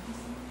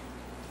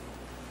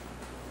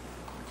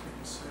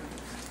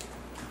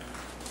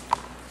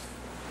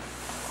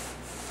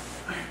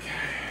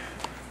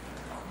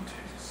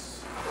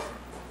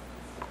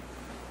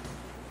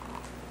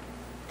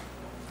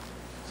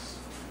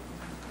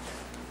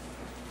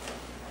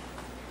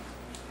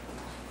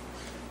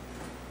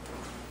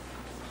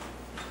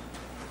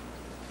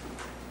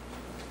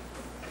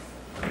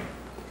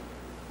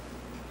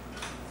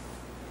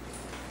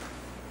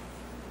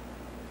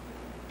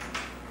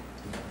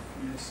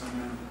Yes, I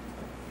know.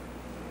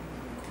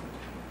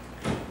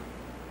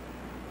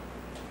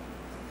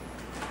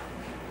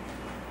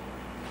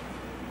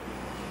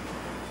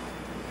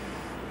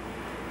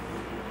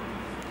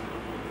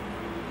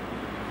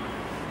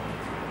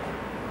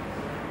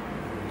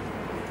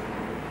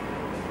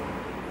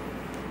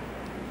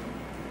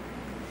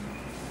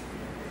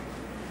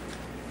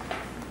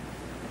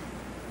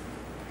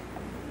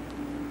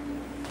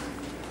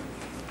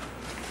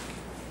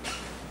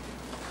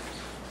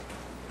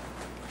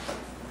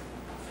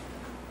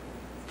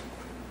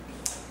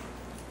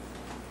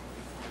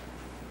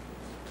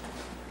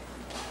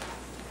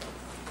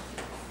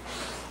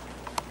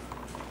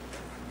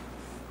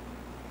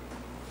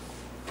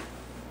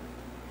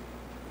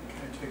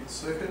 Check the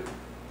circuit.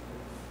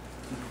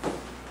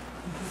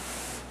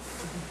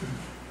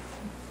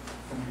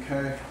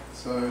 Okay,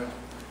 so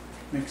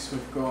next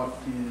we've got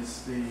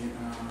is the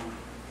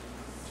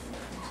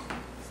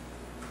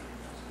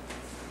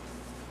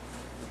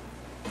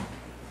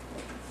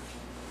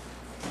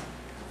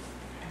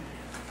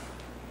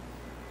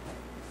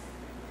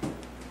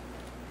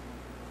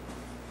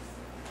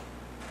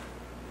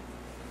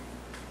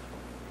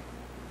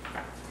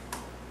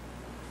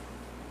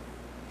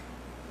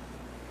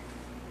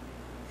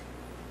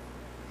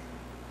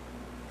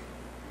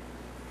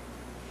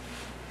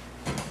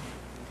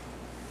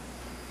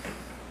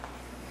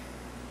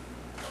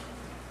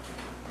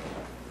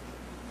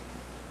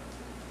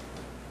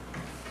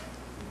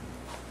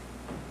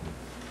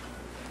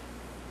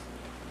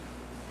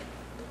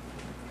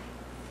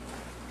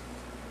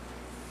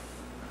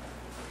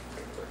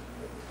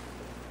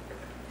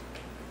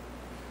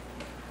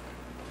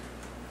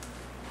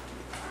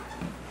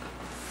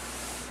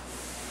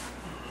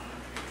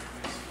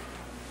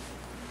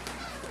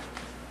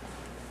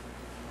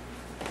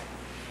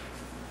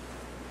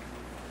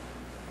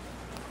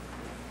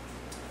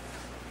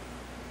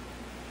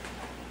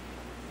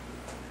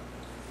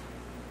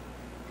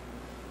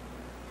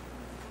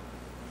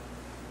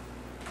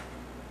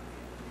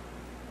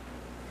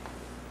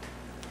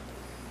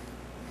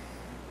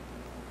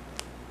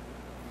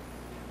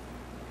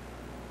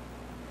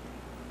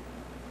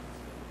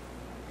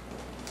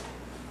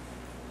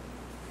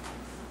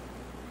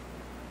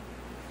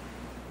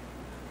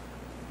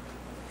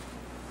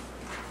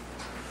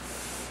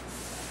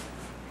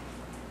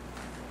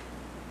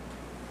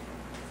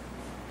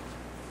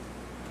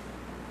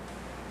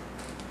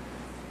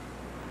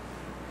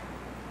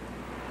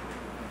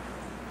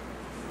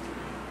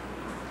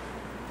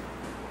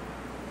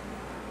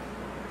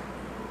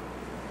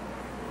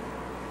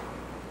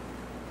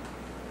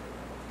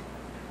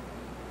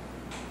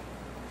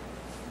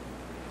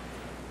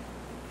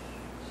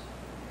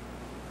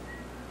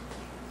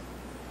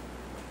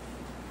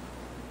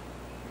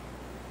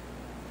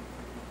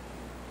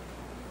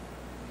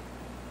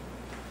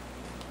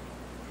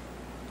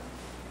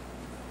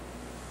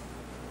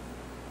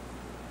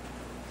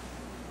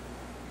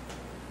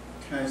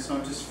Okay, so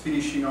I'm just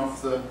finishing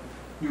off the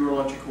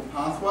neurological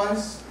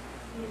pathways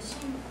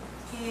神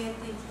経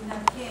的な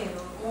経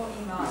路を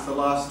今 with the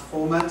last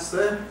formats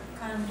there.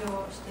 完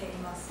了してい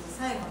ます。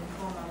最後の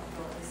フォーマッ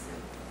トです。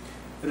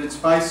 But it's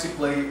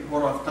basically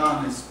what I've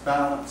done is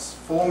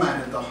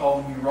formatted the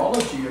whole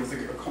neurology of the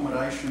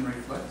accommodation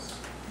reflex.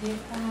 で、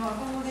このア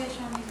コモデーシ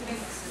ョンリフレッ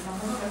クス、も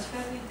のが近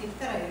づいてき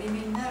たら寄り目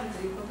になる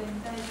ということに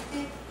対し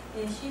て、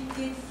神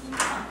経的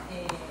な、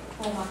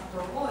フォーマット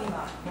を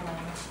今行い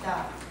まし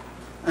た。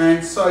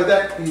And so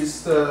that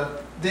is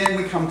then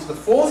we come to the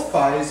fourth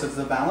phase of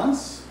the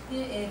balance.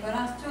 で、バ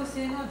ランス調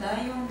整の第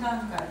4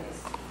段階で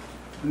す。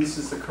And this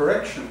is the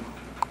correction.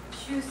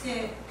 修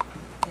正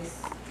で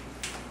す。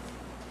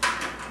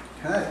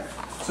Okay.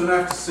 So now I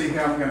have to see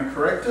how I'm going to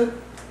correct it.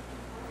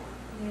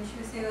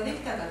 修正ができ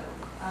たか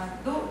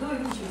どうか、どういう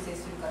ふうに修正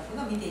するかという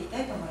のを見ていきた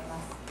いと思いま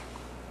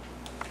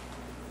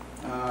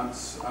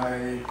す。It's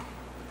a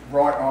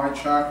right eye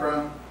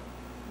chakra.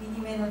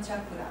 右目のチャ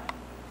クラ。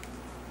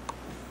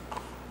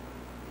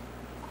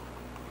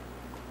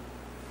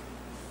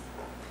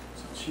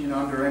Chin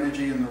under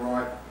energy in the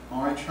right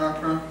eye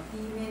chakra.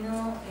 右目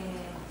の、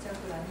チャ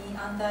クラに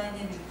アンダーエネ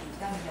ルギー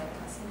が見られ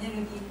ます。エネ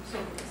ルギー不足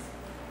です。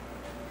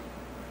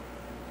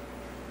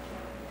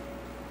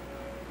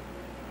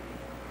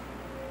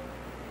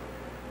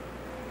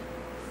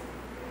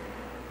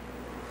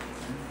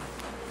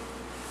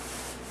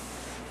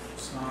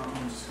So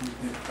I'm just going to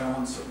get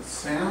balance of the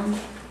sound.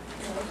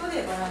 音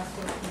でバランス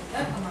を取り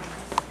たいと思います。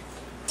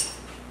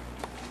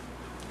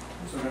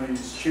So I'm going to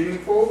use tuning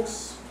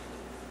forks.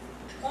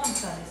 音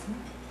差ですね。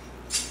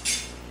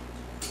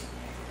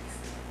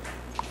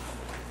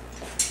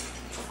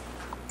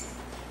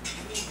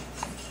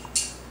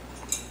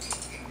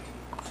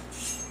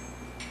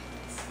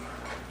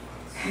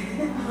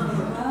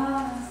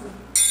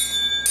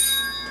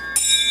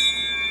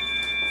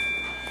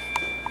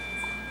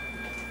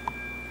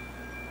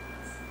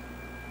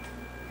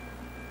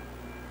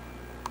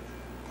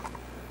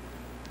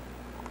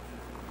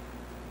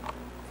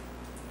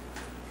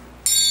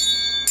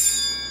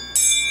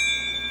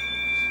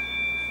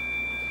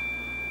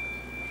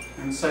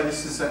And so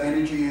this is the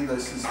energy,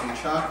 this is the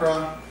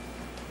chakra.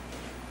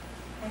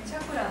 チャ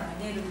クラの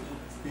エネルギー。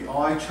 The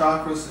eye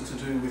chakras are to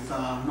do with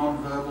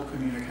non-verbal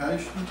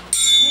communication. 目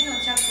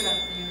のチャクラっ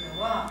ていう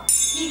のは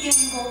非言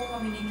語コ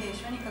ミュニケー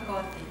ションに関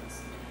わっていま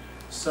す。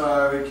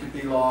 So it could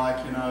be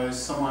like, you know,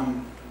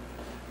 someone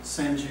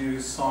sends you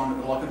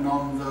like a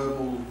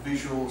non-verbal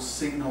visual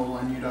signal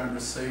and you don't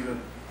receive it.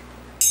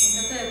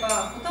 例え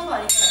ば言葉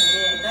以外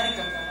で誰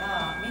かか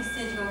らメッ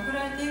セージが送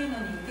られているの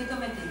に受け止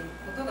めている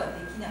ことがで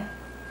きない。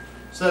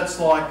 So that's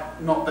like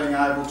not being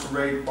able to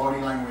read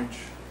body language.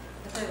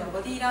 例えば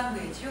ボディーラン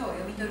ゲージを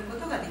読み取るこ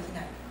とができ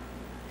ない。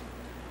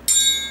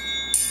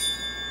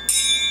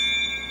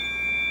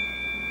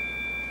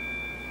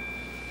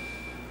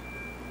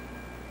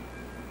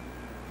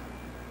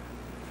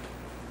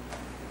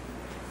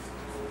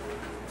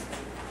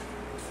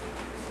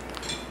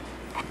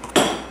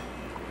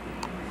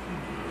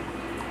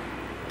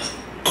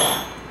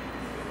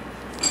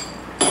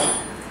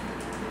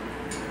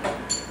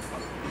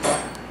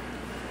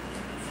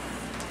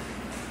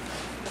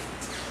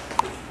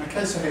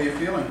 Okay, so how are you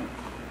feeling?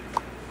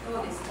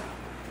 どうですか？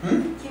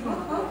 Hmm? 気分は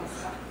どうです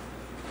か？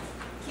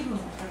気分は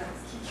いかがで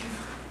すか？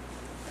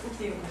起き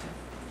てよかった。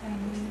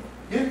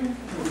Yeah, we're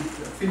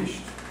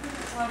finished.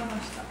 終わり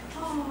ました。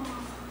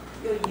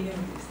良い居眠りで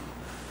す。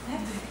ね？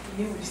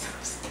居眠りして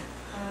ました。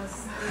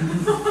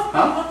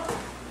Huh?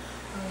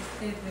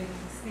 Sleeping.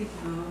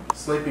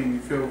 Sleeping,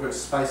 you feel a bit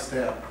spaced out.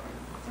 ち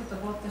ょっと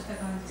ぼーっとした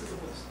感じ。Yes.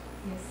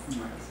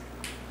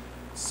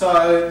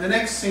 So the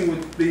next thing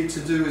would be to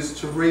do is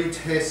to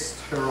retest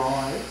her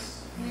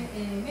eyes.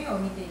 目を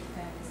見ていき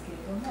たいんですけれ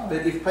ども。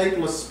 But if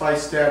people are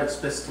spaced out, it's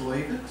best to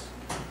leave it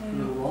a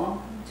little while.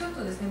 ちょっ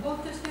とですね、ぼーっ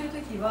としていると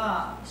き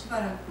はしば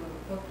らく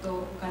ぼーっと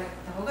置かれ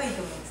た方がいい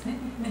と思いますね。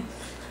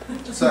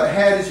So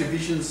how does your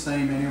vision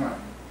seem anyway?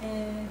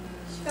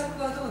 視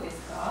覚はどうで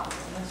すか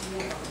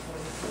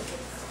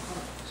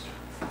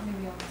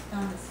？Maybe I'll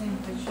stand the same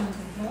position as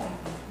before.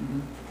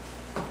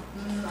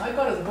 相変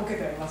わらずボケ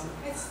てあります。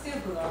 It's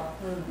still good.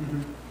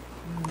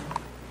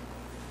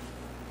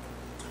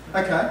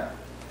 Okay.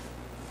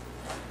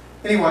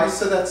 Anyway,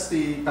 so that's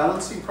the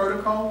balancing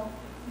protocol.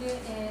 で、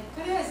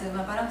とりあえず、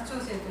バランス調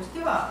整とし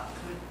ては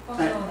こ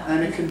のような。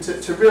 And it can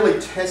to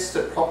really test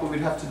it properly,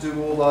 we'd have to do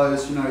all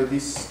those, you know,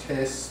 this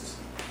test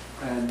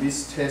and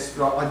this test.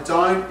 But I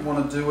don't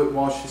want to do it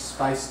while she's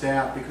spaced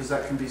out because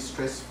that can be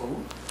stressful.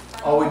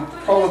 I would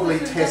probably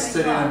test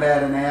it in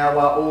about an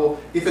hour, or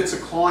if it's a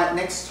client,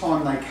 next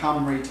time they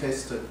come,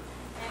 retest it.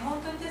 本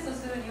当にテスト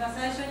するには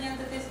最初にやっ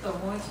たテストを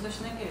もう一度し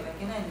なければい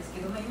けないんです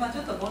けども、今ち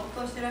ょっと没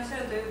頭してらっし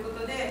ゃるというこ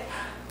とで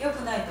良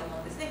くないと思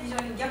うんですね。非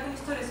常に逆に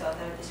ストレスを与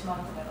えてしま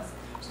うと思います。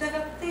したが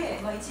って、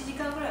1時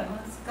間ぐらい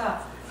待つ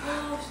か、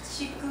も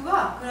しく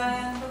はクラ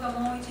イアントが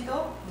もう一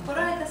度来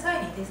られた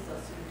際にテストを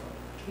する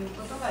という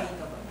ことがいいと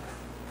思いま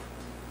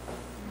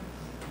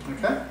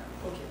す。Okay?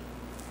 Okay.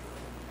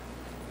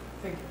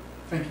 Thank you.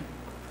 Thank you.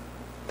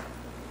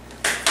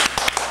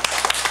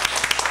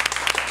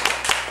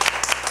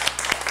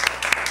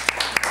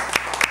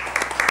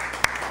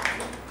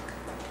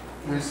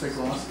 Where's the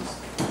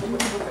glasses?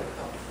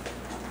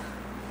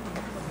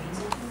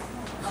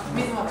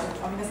 水まで、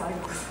皆さんあり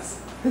がとうございま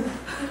す。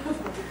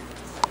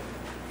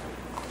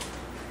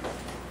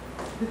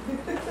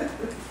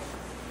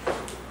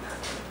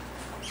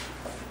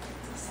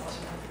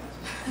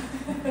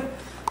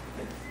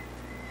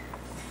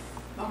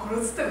これ映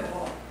ってる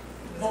の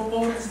ボン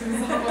ボンして水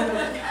運んでる。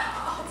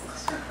恥ずか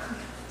しい。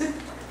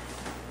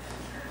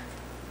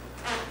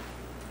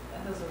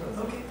どうぞどう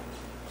ぞ。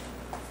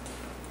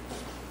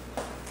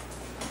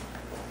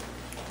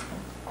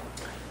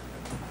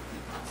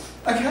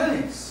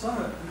Okay, so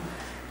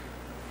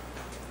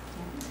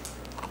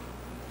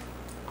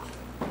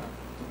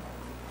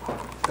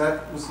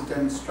that was the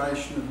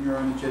demonstration of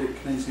neuroenergetic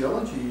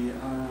kinesiology.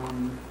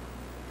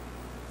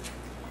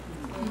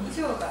 以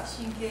上が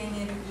神経エ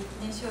ネルギー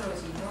キネシオロ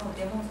ジーの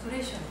デモンストレ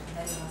ーションに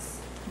なりま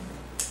す。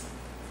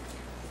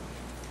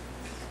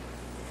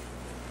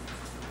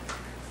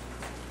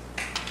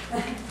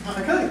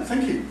Okay,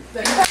 thank you.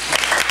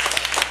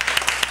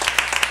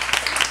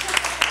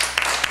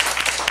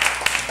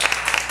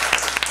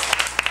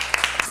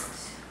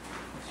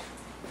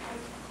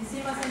 す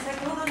みません、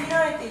先ほど見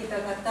られていた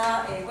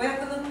方、誤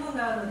訳の部分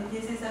があるので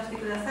訂正させて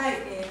ください。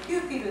ピ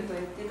ューピルと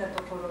言ってた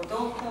ところ、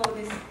瞳孔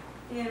です。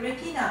レ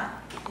ティナ、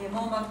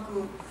網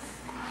膜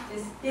で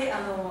す。で、ア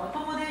コ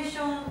モデーシ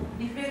ョン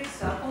リフレック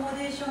ス、アコモ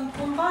デーション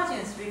コンバージ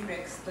ェンスリフレ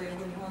ックスという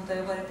ふうに本当は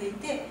呼ばれてい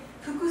て、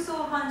複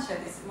層反射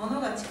です。物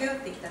が近寄っ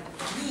てきたと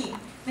きに、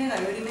目が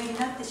より目に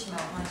なってしま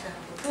う反射の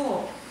こと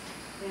を、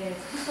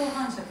複層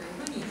反射という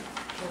ふうに呼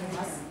び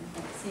ます。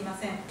すみま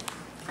せん。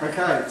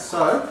Okay,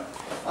 so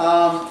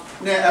now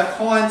our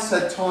client's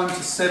had time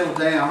to settle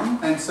down,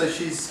 and so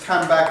she's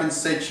come back and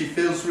said she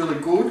feels really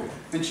good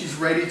and she's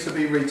ready to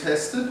be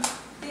retested.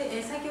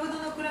 で、先ほど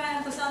のクライア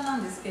ントさんな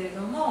んですけれ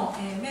ども、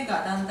目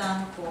がだんだ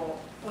んこ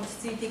う落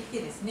ち着いてき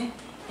てですね、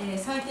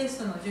再テス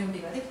トの準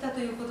備ができたと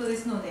いうことで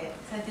すので、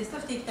再テスト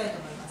していきたいと思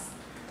います。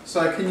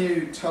So can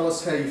you tell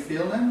us how you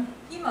feel now?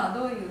 今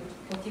どういう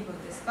ご気分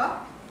です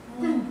か？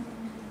目の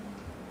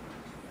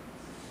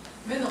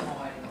周りの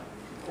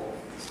こ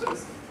うストレ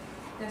ス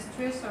The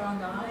stress around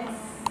the eyes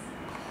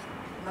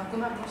なく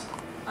なりました。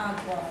are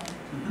gone.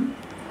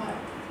 はい。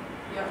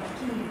いや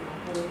筋肉が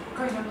こう一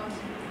回なくなって。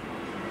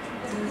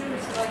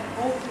It's like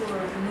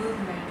awkward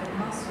movement of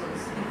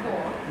muscles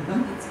before,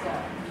 but it's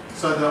gone.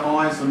 So the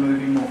eyes are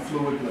moving more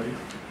fluidly.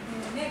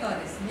 目が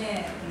です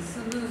ね、ス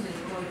ムーズに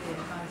動いてい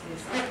る感じで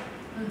すね。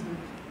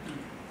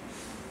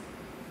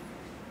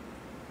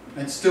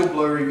It's still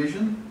blurry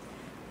vision.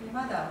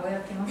 まだぼや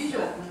けます。ビジ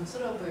ョン、そ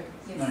れは覚え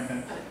てます。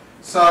 Okay.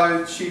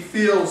 So she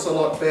feels a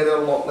lot better,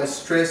 a lot less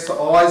stress. The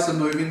eyes are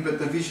moving, but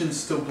the vision's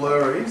still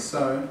blurry.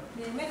 So.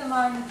 で、目の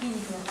周りの筋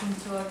肉の緊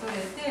張は取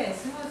れて、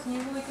スムーズに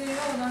動いているよ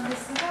うなんで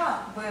す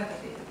が、ぼやけ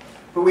ている。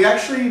But we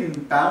actually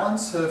didn't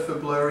balance her for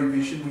blurry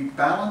vision. We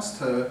balanced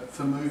her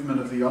for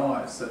movement of the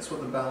eyes. That's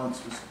what the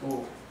balance was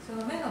for. そ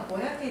の目のぼ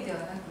やけでは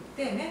なく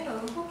て、目の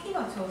動き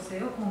の調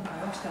整を今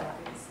回はしたわ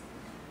けです。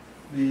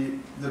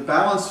The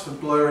balance for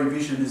blurry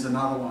vision is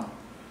another one.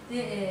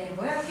 で、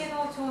ぼやけ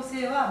の調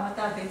整はま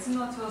た別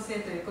の調整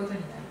ということにな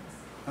ります。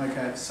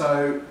 Okay,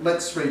 so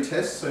let's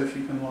retest. So if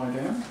you can lie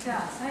down. じゃ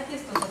あ、再テ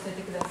ストさせ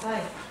てくださ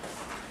い。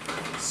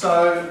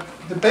So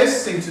the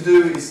best thing to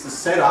do is the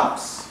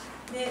setups.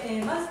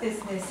 で、まずで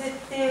すね、設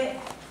定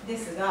で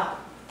すが、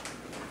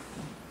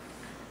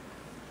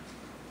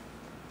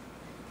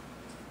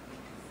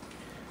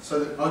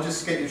So I'll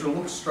just get you to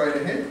look straight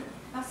ahead.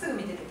 まっすぐ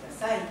見ててく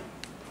ださい。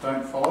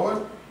 Don't follow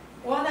it.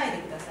 追わないで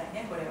ください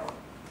ね、これを。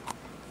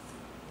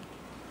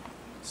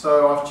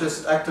So I've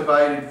just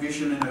activated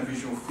vision in a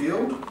visual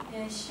field.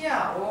 視野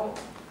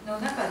の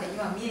中で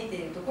今見えて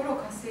いるところを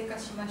活性化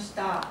しまし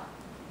た。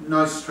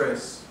 No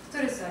stress. ス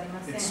トレスあり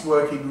ません。 It's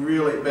working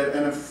really better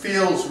and it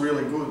feels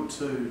really good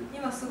too.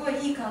 今すごい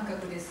いい感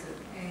覚です。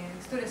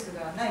ストレス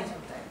がない状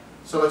態。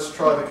 So let's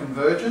try the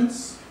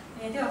convergence.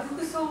 では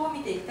服装を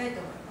見ていきたい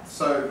と思いま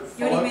す。 So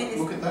寄り follow, 目で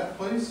す。 look at that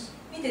please.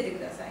 見ててく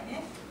ださい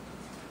ね。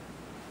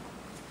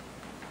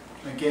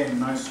 Again,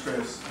 no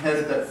stress. How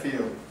did that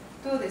feel?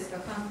 どうですか、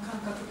感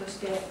覚とし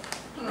て。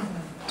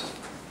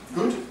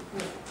Good?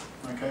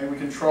 Okay, we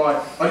can try.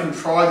 I didn't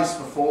try this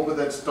before, but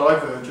that's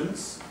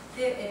divergence.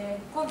 で、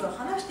今度は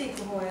話してい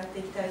く方をやって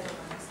いきたいと思い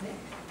ますね。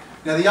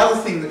 Now the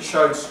other thing that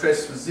showed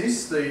stress was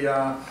this.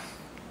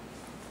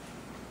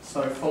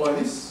 So follow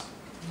this.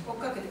 追っ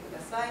かけてくだ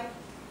さい。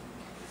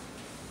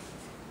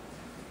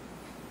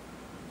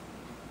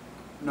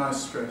 No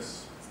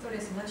stress. ストレ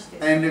スなしで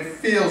す。 And it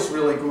feels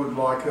really good,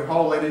 like her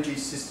whole energy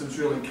system's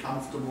really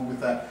comfortable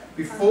with that.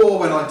 Before,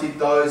 when I did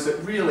those,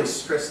 it really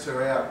stressed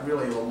her out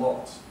really a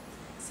lot.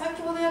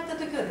 先ほどやった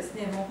時はです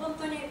ね、もう本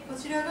当にこ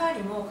ちら側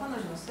にも彼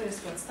女のストレ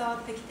スが伝わ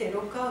ってきて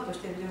ロックアウトし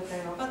ている状態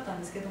が分かったん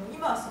ですけども、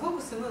今はすご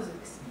くスムーズで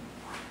す。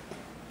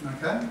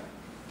 Okay?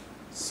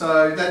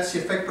 So that's the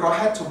effect, but I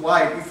had to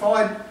wait. If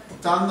I'd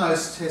done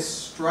those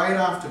tests straight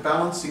after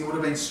balancing, it would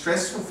have been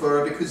stressful for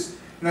her because,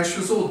 she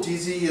was all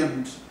dizzy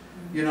and,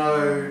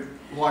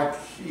 like,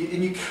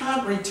 and you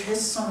can't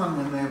retest someone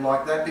when they're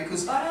like that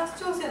because... バランス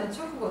調整の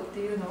直後って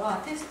いうのは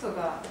テスト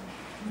が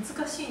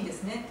難しいんで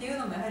すねっていう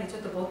のもやはりちょ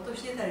っとぼーっと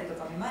してたりと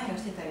かめまいが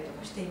してたりと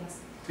かしていま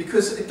す。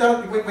 Because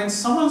when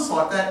someone's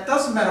like that, it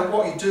doesn't matter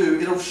what you do,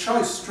 it'll show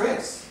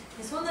stress.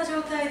 そんな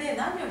状態で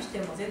何をして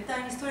も絶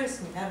対にストレ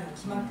スになるに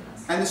決まってま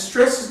す。 And the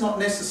stress is not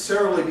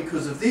necessarily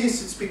because of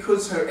this, it's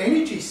because her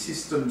energy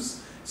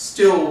system's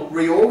still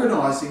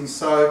reorganizing,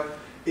 so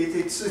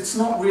it's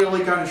not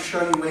really going to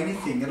show you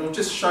anything. It'll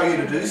just show you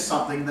to do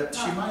something that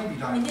she maybe エ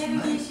don't ネルギ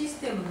ー need. シス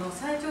テムの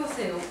再調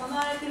整が行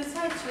われている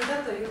最中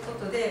だというこ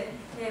とで、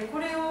こ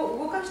れを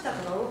動かした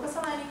とか動か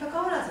さないにか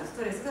かわらずス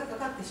トレスがか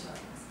かってしまい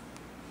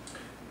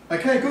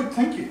ます。 Okay, good,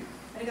 thank you.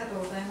 ありがとう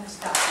ございまし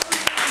た。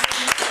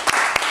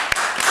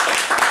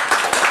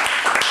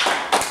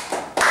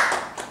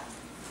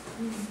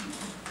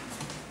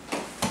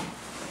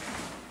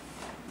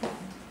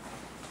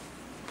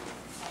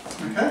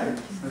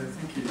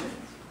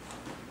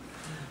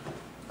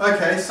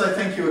Okay, so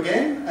thank you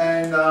again,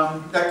 and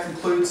that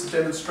concludes the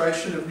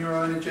demonstration of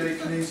neuroenergetic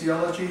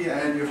kinesiology,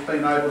 and you've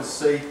been able to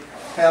see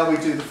how we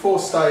do the 4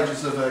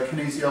 stages of a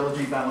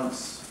kinesiology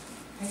balance.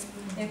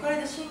 これ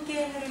で神経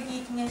エネルギ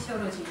ーキネシオ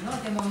ロジーの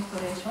デモンスト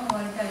レーションを終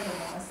わりたいと思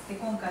います。で、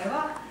今回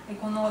は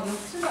この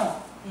4つ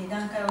の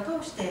段階を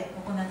通して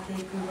行っ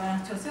ていくバラ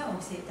ンス調整をお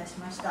見せいたし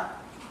ました。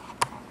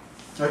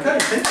Okay,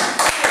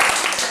 thank you.